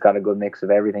 He's got a good mix of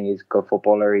everything. He's a good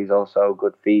footballer. He's also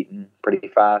good feet and pretty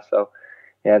fast. So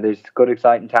yeah, there's good,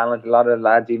 exciting talent. A lot of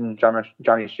lads, even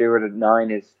Johnny Stewart at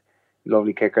 9 is a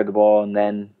lovely kicker of the ball. And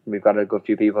then we've got a good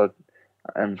few people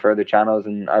and further channels.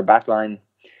 And our back line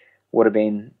would have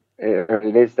been,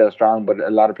 it is still strong, but a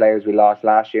lot of players we lost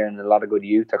last year, and a lot of good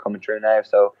youth are coming through now.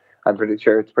 So I'm pretty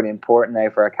sure it's pretty important now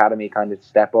for our academy kind of to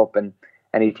step up. And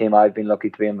any team I've been lucky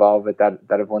to be involved with that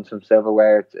have won some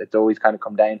silverware, it's always kind of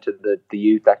come down to the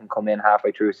youth that can come in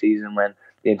halfway through a season when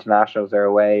the internationals are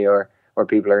away or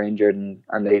people are injured,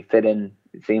 and they fit in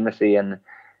seamlessly and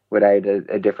without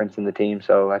a difference in the team.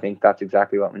 So I think that's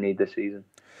exactly what we need this season.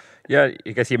 Yeah,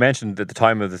 I guess you mentioned at the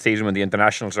time of the season when the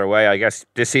internationals are away. I guess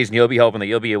this season you'll be hoping that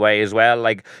you'll be away as well.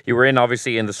 Like, you were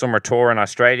obviously in the summer tour in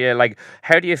Australia. Like,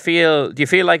 how do you feel? Do you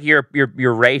feel like you're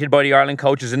rated by the Ireland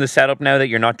coaches in the setup now, that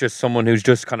you're not just someone who's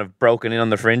just kind of broken in on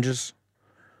the fringes?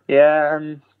 Yeah,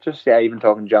 even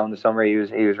talking to Joe in the summer, he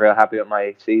was real happy with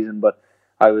my season, but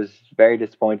I was very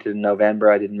disappointed in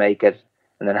November I didn't make it,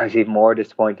 and then I was even more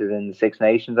disappointed in the Six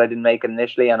Nations I didn't make it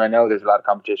initially. And I know there's a lot of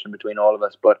competition between all of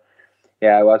us, but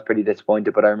yeah, I was pretty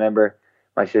disappointed. But I remember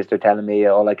my sister telling me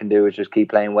all I can do is just keep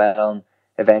playing well, and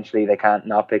eventually they can't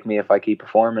not pick me if I keep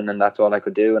performing, and that's all I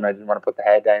could do. And I didn't want to put the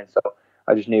head down, so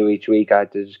I just knew each week I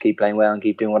had to just keep playing well and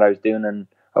keep doing what I was doing, and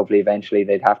hopefully eventually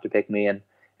they'd have to pick me. And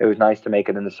it was nice to make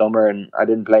it in the summer, and I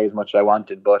didn't play as much as I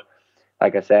wanted, but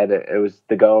like I said, it was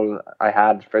the goal I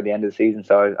had for the end of the season,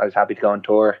 so I was happy to go on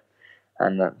tour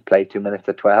and play 2 minutes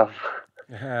at 12.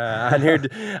 And here,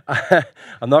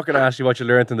 I'm not going to ask you what you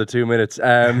learned in the 2 minutes.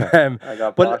 I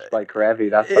got boshed by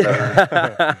Karevi, that's what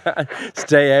I learned.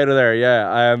 Stay out of there,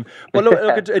 yeah. But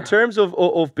look, in terms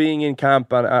of being in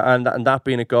camp and that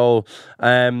being a goal,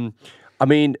 I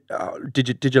mean,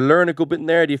 did you learn a good bit in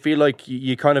there? Do you feel like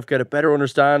you kind of get a better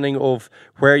understanding of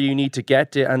where you need to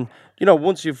get to? And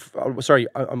once you've,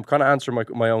 I'm kind of answering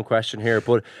my own question here,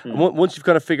 but once you've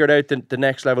kind of figured out the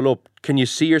next level up, can you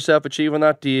see yourself achieving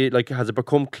that? Has it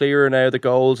become clearer now, the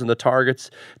goals and the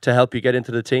targets to help you get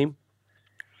into the team?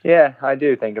 Yeah, I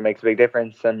do think it makes a big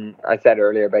difference. And I said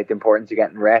earlier about the importance of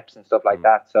getting reps and stuff like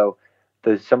that. So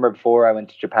the summer before I went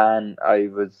to Japan, I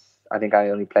think I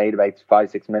only played about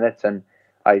 5-6 minutes, and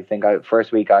I think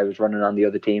first week I was running on the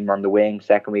other team on the wing.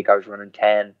 Second week I was running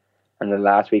 10, and then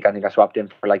last week I think I swapped in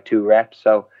for like 2 reps.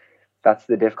 So that's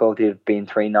the difficulty of being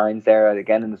 3 9s there.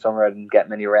 Again, in the summer I didn't get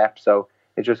many reps, so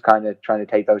it's just kind of trying to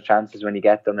take those chances when you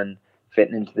get them and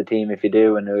fitting into the team if you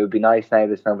do. And it would be nice now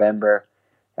this November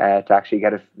to actually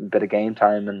get a bit of game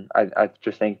time. And I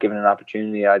just think, given an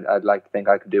opportunity, I'd like to think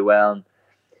I could do well. And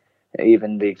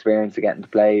even the experience of getting to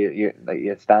play,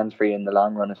 it stands for you in the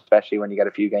long run, especially when you get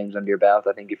a few games under your belt.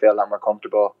 I think you feel a lot more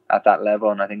comfortable at that level,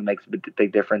 and I think it makes a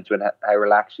big difference with how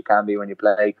relaxed you can be when you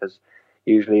play, because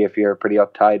usually if you're pretty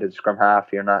uptight at scrum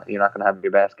half, you're not going to have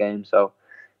your best game. So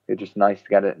it's just nice to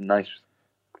get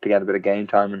a bit of game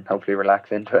time and hopefully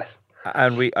relax into it.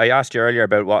 And I asked you earlier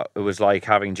about what it was like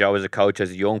having Joe as a coach as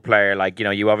a young player. Like,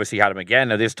 you obviously had him again.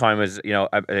 Now this time as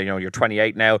you're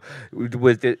 28 now.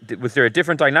 Was there a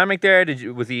different dynamic there?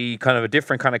 Was he kind of a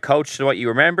different kind of coach to what you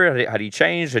remember? Had he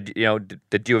changed? Did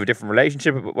you have a different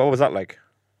relationship? What was that like?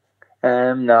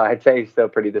 No, I'd say he's still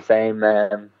pretty the same.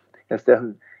 He'll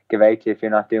still give out to you if you're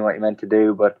not doing what you're meant to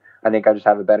do. But I think I just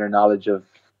have a better knowledge of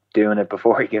doing it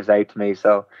before he gives out to me.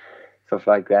 So stuff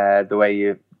like the way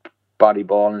you body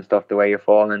ball and stuff, the way you're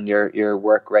falling, your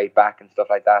work rate back and stuff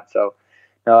like that. So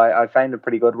no, I found it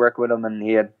pretty good working with him, and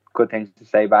he had good things to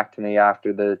say back to me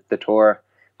after the tour,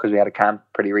 because we had a camp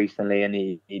pretty recently, and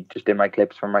he just did my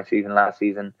clips from my season last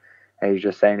season, and he was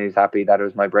just saying he was happy that it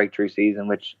was my breakthrough season,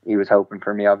 which he was hoping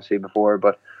for me obviously before,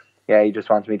 but yeah, he just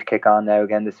wants me to kick on now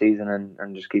again this season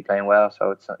and just keep playing well.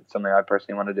 So it's something I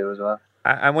personally want to do as well.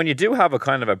 And when you do have a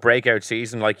kind of a breakout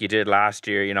season like you did last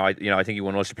year, I think you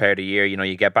won Ulster Player of the Year.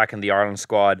 You get back in the Ireland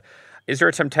squad. Is there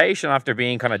a temptation after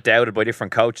being kind of doubted by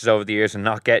different coaches over the years and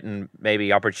not getting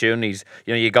maybe opportunities?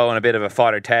 You go on a bit of a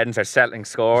Father Ted and start settling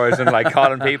scores and like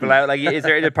calling people out. Like, is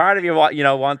there a part of you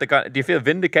want the? Do you feel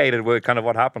vindicated with kind of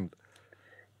what happened?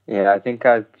 Yeah, I think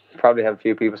I probably have a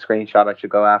few people screenshot I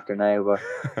should go after now, but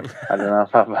I don't know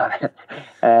about it.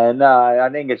 No, I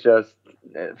think it's just.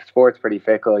 Sport's pretty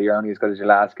fickle. You're only as good as your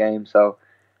last game, so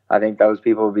I think those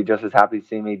people would be just as happy to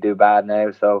see me do bad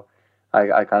now. So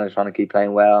I kind of just want to keep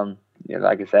playing well, and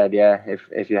like I said,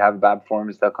 if you have a bad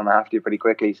performance, they'll come after you pretty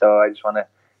quickly. So I just want to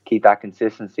keep that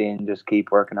consistency and just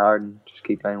keep working hard and just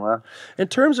keep playing well. In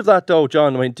terms of that, though,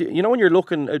 John, when you're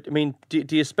looking, do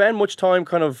you spend much time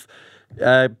kind of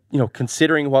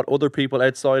considering what other people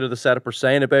outside of the setup are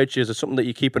saying about you? Is it something that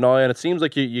you keep an eye on? It seems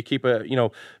like you keep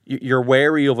you're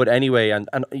wary of it anyway, and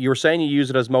you were saying you use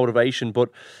it as motivation, but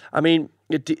I mean,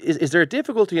 is there a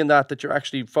difficulty in that you're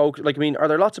actually focused? Like, I mean, are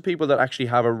there lots of people that actually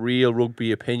have a real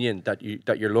rugby opinion that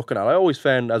you're looking at? I always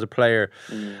found as a player,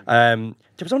 there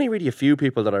was only really a few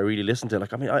people that I really listened to.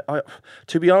 Like, I mean, I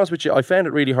to be honest with you, I found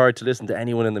it really hard to listen to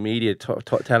anyone in the media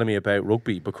telling me about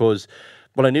rugby, because,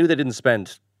 well, I knew they didn't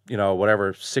spend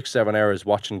 6-7 hours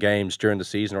watching games during the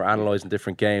season or analysing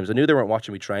different games. I knew they weren't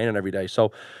watching me training every day.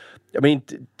 So, I mean,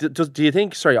 do you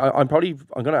think, sorry, I'm going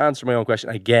to answer my own question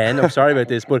again. I'm sorry about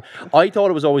this, but I thought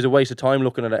it was always a waste of time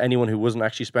looking at anyone who wasn't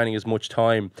actually spending as much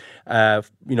time,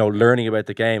 learning about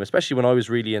the game, especially when I was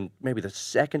really in maybe the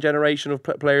second generation of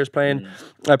players playing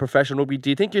professional rugby. Do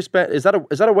you think is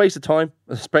that a waste of time?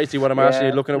 That's basically what I'm asking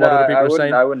you, looking at what other people are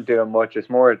saying. I wouldn't do it much. It's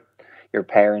more your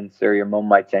parents or your mum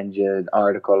might send you an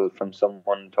article from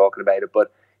someone talking about it,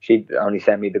 but she'd only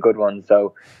send me the good ones.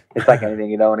 So it's like anything,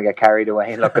 you don't want to get carried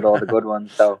away and look at all the good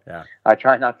ones. So yeah. I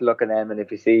try not to look at them, and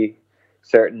if you see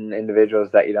certain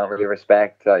individuals that you don't really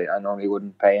respect, I normally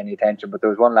wouldn't pay any attention. But there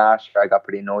was one last year I got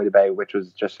pretty annoyed about, which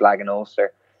was just slagging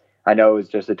Ulster. I know it was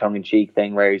just a tongue-in-cheek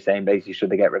thing where he's saying basically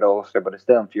should they get rid of Ulster, but it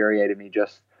still infuriated me,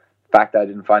 just the fact that I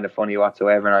didn't find it funny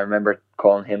whatsoever. And I remember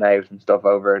calling him out and stuff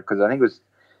over it, because I think it was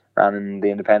ran in the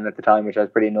Independent at the time, which I was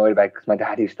pretty annoyed about because my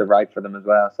dad used to write for them as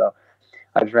well. So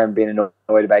I just remember being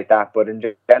annoyed about that. But in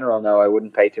general, no, I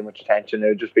wouldn't pay too much attention. It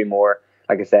would just be more,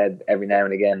 like I said, every now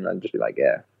and again, I'd just be like,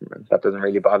 yeah, that doesn't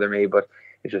really bother me, but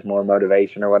it's just more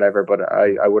motivation or whatever. But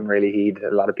I wouldn't really heed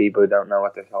a lot of people who don't know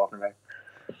what they're talking about.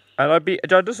 And I'd be,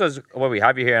 John, just as well, we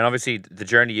have you here, and obviously the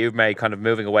journey you've made kind of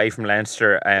moving away from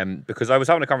Leinster, because I was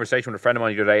having a conversation with a friend of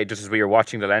mine the other day, just as we were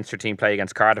watching the Leinster team play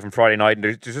against Cardiff on Friday night, and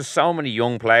there's just so many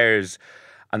young players,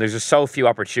 and there's just so few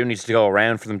opportunities to go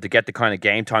around for them to get the kind of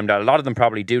game time that a lot of them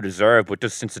probably do deserve, but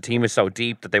just since the team is so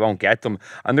deep that they won't get them.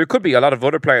 And there could be a lot of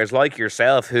other players like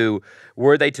yourself who,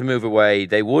 were they to move away,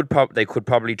 they could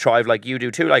probably thrive like you do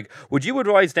too. Like, would you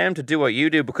advise them to do what you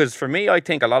do? Because for me, I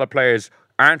think a lot of players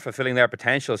aren't fulfilling their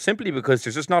potential simply because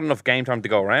there's just not enough game time to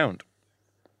go around.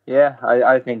 Yeah,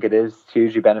 I think it is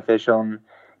hugely beneficial, and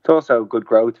it's also good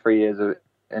growth for you as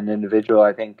an individual.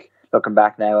 I think looking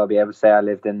back now, I'll be able to say I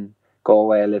lived in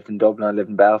Galway, I lived in Dublin, I lived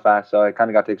in Belfast, so I kind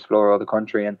of got to explore all the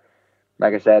country. And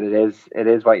like I said, it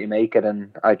is what you make it,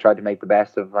 and I tried to make the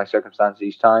best of my circumstances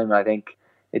each time. I think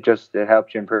it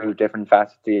helps you improve different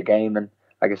facets of your game, and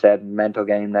like I said, mental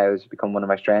game now has become one of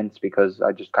my strengths because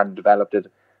I just kind of developed it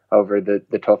over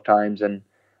the tough times. And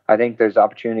I think there's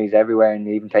opportunities everywhere, and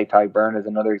even take Ty Byrne as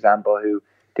another example who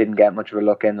didn't get much of a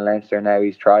look in Leinster. Now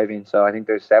he's thriving. So I think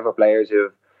there's several players who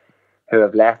who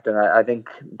have left, and I think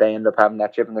they end up having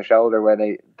that chip on their shoulder where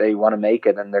they want to make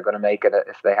it, and they're going to make it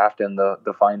if they have to, and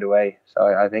they'll find a way. So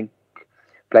I think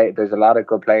there's a lot of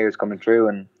good players coming through,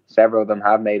 and several of them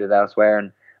have made it elsewhere,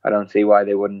 and I don't see why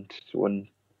they wouldn't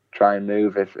try and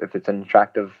move if it's an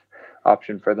attractive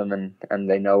option for them, and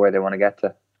they know where they want to get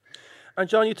to. And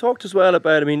John, you talked as well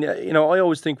about, I mean, I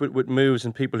always think with moves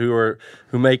and people who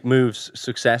make moves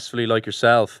successfully like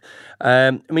yourself.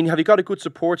 I mean, have you got a good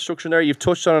support structure there? You've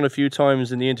touched on it a few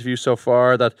times in the interview so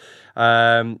far that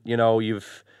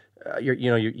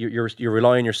you're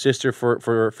relying on your sister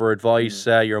for advice,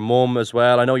 your mum as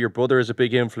well. I know your brother is a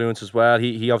big influence as well.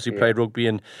 He obviously played rugby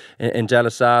in De La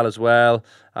Salle as well.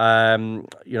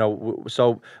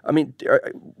 So I mean,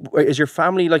 is your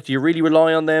family, like, do you really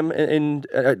rely on them in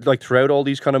like throughout all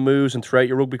these kind of moves and throughout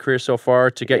your rugby career so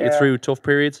far to get you through tough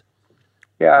periods?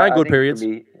 Yeah, and good periods.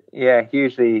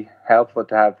 Hugely helpful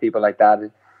to have people like that,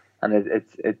 and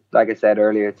it's like I said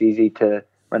earlier, it's easy to,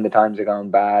 when the times are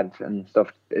going bad and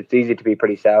stuff, it's easy to be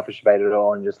pretty selfish about it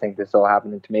all and just think this is all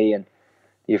happening to me, and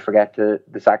you forget the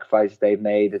sacrifices they've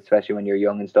made, especially when you're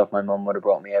young and stuff. My mum would have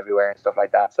brought me everywhere and stuff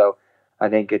like that. So I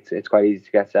think it's quite easy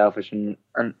to get selfish and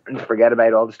forget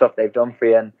about all the stuff they've done for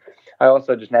you. And I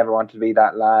also just never wanted to be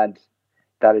that lad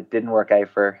that it didn't work out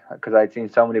for, because I'd seen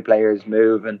so many players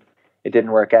move and it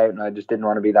didn't work out, and I just didn't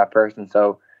want to be that person.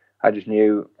 So I just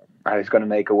knew I was going to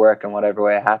make it work in whatever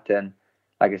way I had to. And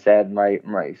like I said, my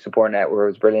support network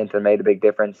was brilliant and made a big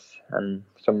difference. And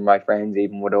some of my friends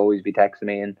even would always be texting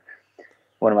me. And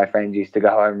one of my friends used to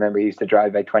go, I remember he used to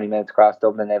drive about 20 minutes across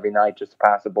Dublin every night just to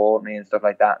pass a ball at me and stuff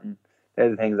like that. And they're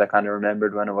the things I kind of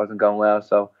remembered when it wasn't going well.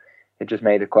 So it just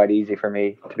made it quite easy for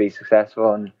me to be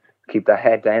successful and keep that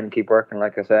head down and keep working,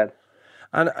 like I said.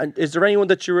 And is there anyone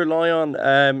that you rely on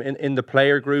in the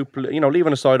player group,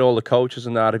 leaving aside all the coaches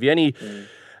and that? Have you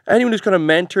anyone who's kind of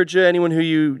mentored you, anyone who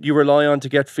you rely on to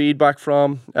get feedback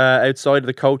from outside of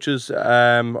the coaches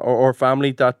or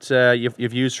family that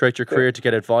you've used throughout your career to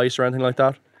get advice or anything like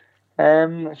that?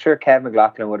 Sure, Kev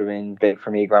McLaughlin would have been big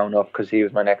for me growing up because he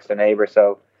was my next door neighbour,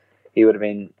 so he would have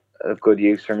been of good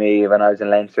use for me. When I was in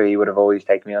Leinster, he would have always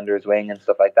taken me under his wing and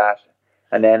stuff like that.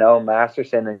 And then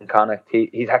Masterson in Connacht,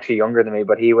 he's actually younger than me,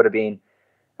 but he would have been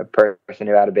a person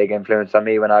who had a big influence on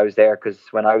me when I was there, because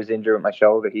when I was injured with my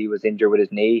shoulder, he was injured with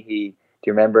his knee. Do you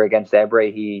remember against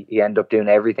Ebre, he ended up doing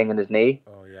everything in his knee?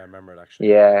 Oh yeah, I remember it actually.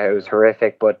 Yeah, it was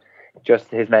horrific, but just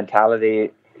his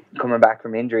mentality coming back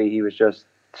from injury, he was just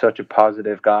such a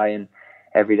positive guy, and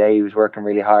every day he was working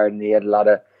really hard, and he had a lot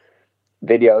of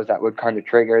videos that would kind of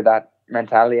trigger that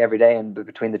mentality every day. And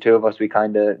between the two of us, we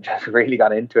kind of just really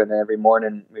got into it, and every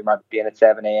morning we might be in at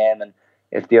 7 a.m. and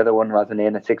if the other one wasn't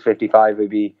in at 6:55, we'd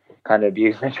be kind of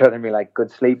abusing each other and be like,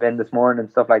 good sleep in this morning and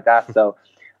stuff like that. So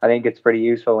I think it's pretty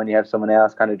useful when you have someone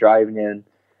else kind of driving you. And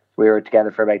we were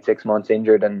together for about 6 months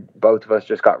injured, and both of us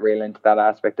just got real into that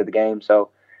aspect of the game. So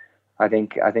I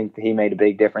think he made a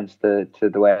big difference to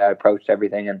the way I approached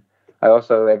everything. And I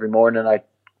also, every morning, I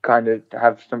kind of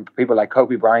have some people like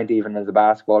Kobe Bryant, even as a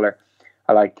basketballer.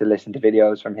 I like to listen to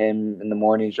videos from him in the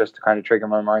mornings just to kind of trigger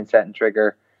my mindset and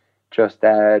trigger just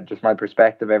my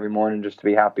perspective every morning, just to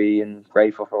be happy and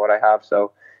grateful for what I have.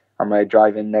 So on my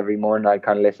drive in every morning, I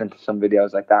kind of listen to some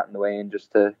videos like that on the way in,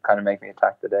 just to kind of make me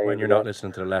attack the day. When you're not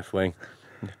listening to the left wing.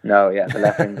 No, yeah, the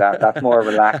left wing, that's more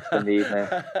relaxed in the evening.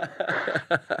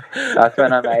 That's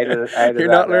when I'm out of You're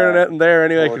not learning anything there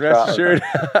anyway, can rest assured.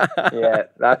 Yeah,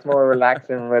 that's more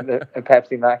relaxing with a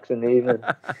Pepsi Max in the evening.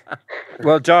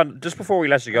 Well, John, just before we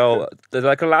let you go, the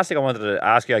last thing I wanted to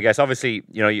ask you, I guess, obviously,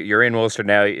 you're in Ulster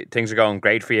now, things are going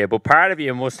great for you, but part of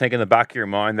you must think in the back of your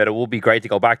mind that it would be great to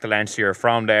go back to Leinster. You're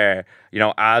from there,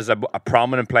 as a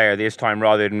prominent player this time,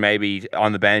 rather than maybe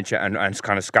on the bench and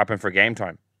kind of scrapping for game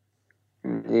time.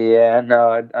 Yeah,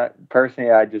 no, I personally,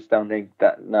 I just don't think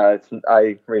that. No,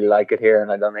 I really like it here,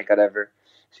 and I don't think I'd ever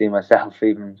see myself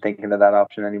even thinking of that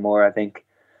option anymore. I think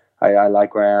I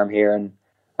like where I am here, and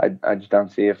I just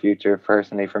don't see a future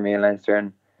personally for me in Leinster.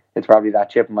 And it's probably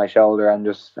that chip on my shoulder. I'm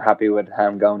just happy with how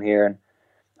I'm going here, and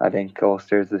I think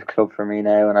Ulster is the club for me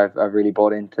now, and I've really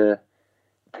bought into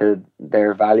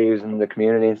their values and the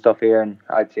community and stuff here. And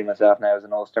I'd see myself now as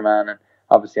an Ulster man, and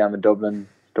obviously I'm a Dublin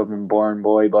born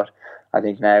boy, but I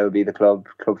think now would be the club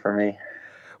for me.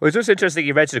 Well, it's just interesting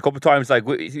you mentioned a couple of times, like,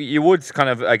 you would kind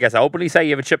of, I guess, openly say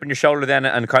you have a chip on your shoulder then,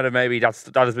 and kind of maybe that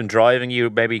has been driving you,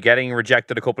 maybe getting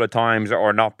rejected a couple of times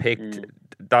or not picked.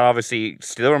 That obviously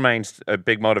still remains a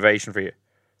big motivation for you.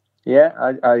 Yeah,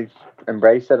 I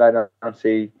embrace it. I don't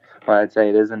see why I'd say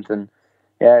it isn't. And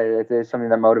yeah, it is something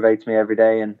that motivates me every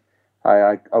day, and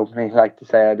I openly like to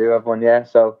say I do have one, yeah.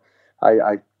 So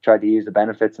I try to use the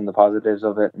benefits and the positives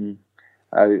of it, and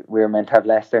we were meant to have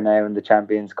Leicester now in the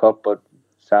Champions Cup, but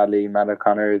sadly Matt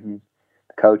O'Connor isn't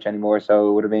the coach anymore. So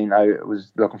it would have been, I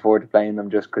was looking forward to playing them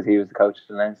just because he was the coach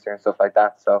of Leinster and stuff like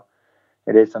that. So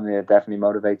it is something that definitely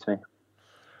motivates me.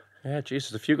 Yeah,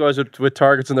 Jesus, a few guys with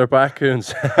targets in their back,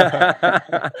 Coons.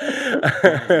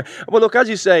 Well, look, as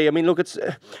you say, I mean, look, it's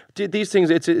these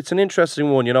things. It's an interesting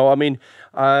one, you know. I mean,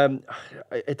 I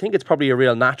think it's probably a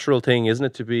real natural thing, isn't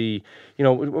it, to be, you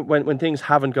know, when things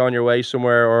haven't gone your way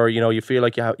somewhere, or you know, you feel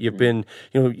like you've been,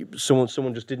 you know,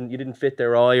 someone just didn't fit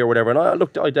their eye or whatever. And I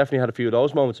definitely had a few of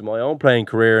those moments in my own playing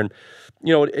career, and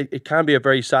you know, it can be a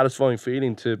very satisfying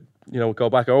feeling to, you know, go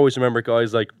back. I always remember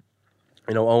guys like,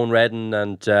 you know, Owen Redden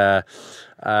and who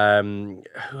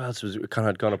else was kind of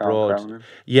had gone abroad? Cronin.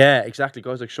 Yeah, exactly.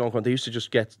 Guys like Sean Cronin. They used to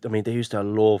just get. I mean, they used to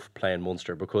love playing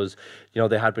Munster because, you know,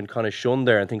 they had been kind of shunned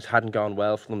there and things hadn't gone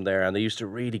well for them there, and they used to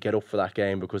really get up for that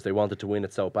game because they wanted to win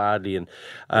it so badly. And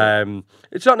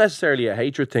it's not necessarily a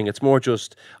hatred thing. It's more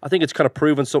just, I think it's kind of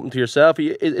proving something to yourself.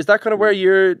 Is that kind of where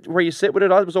you sit with it?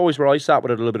 That was always where I sat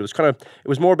with it a little bit. It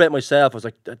was more about myself. I was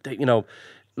like, you know,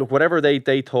 look, whatever they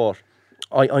thought.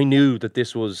 I knew that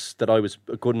I was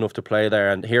good enough to play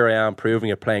there, and here I am proving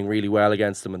it, playing really well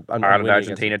against them. And Ireland,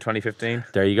 Argentina, 2015.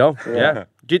 There you go. Yeah.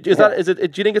 Do you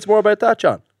think it's more about that,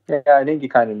 John? Yeah, I think you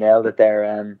kind of nailed it there.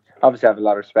 Obviously, I have a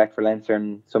lot of respect for Leinster,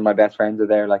 and some of my best friends are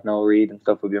there, like Noel Reid and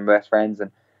stuff, would be my best friends, and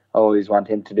I always want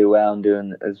him to do well and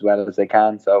doing as well as they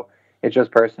can. So it's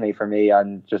just personally for me,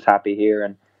 I'm just happy here,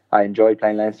 and I enjoy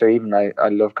playing Leinster. Even I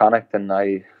love Connacht, and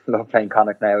I love playing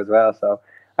Connacht now as well. So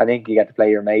I think you get to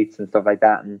play your mates and stuff like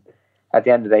that, and at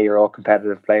the end of the day, you're all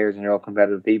competitive players and you're all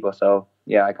competitive people. So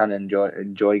yeah, I kind of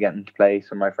enjoy getting to play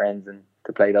some of my friends and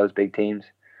to play those big teams.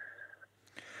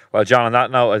 Well, John, on that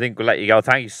note, I think we'll let you go.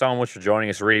 Thank you so much for joining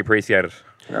us. Really appreciate it.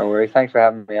 No worries. Thanks for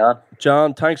having me on.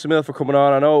 John, thanks a million for coming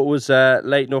on. I know it was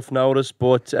late enough notice,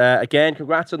 but again,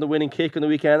 congrats on the winning kick on the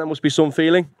weekend. That must be some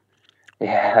feeling.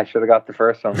 Yeah, I should have got the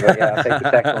first one, but yeah, I'll take the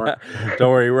second one.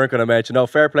 Don't worry, we weren't going to mention. No,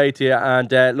 fair play to you.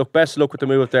 And look, best of luck with the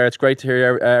move up there. It's great to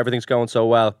hear everything's going so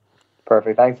well.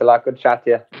 Perfect. Thanks a lot. Good chat to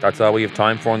you. That's all we have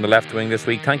time for on the Left Wing this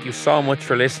week. Thank you so much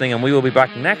for listening, and we will be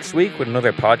back next week with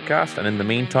another podcast. And in the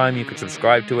meantime, you can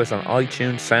subscribe to us on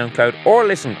iTunes, SoundCloud, or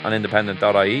listen on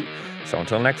independent.ie. So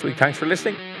until next week, thanks for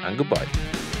listening, and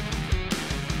goodbye.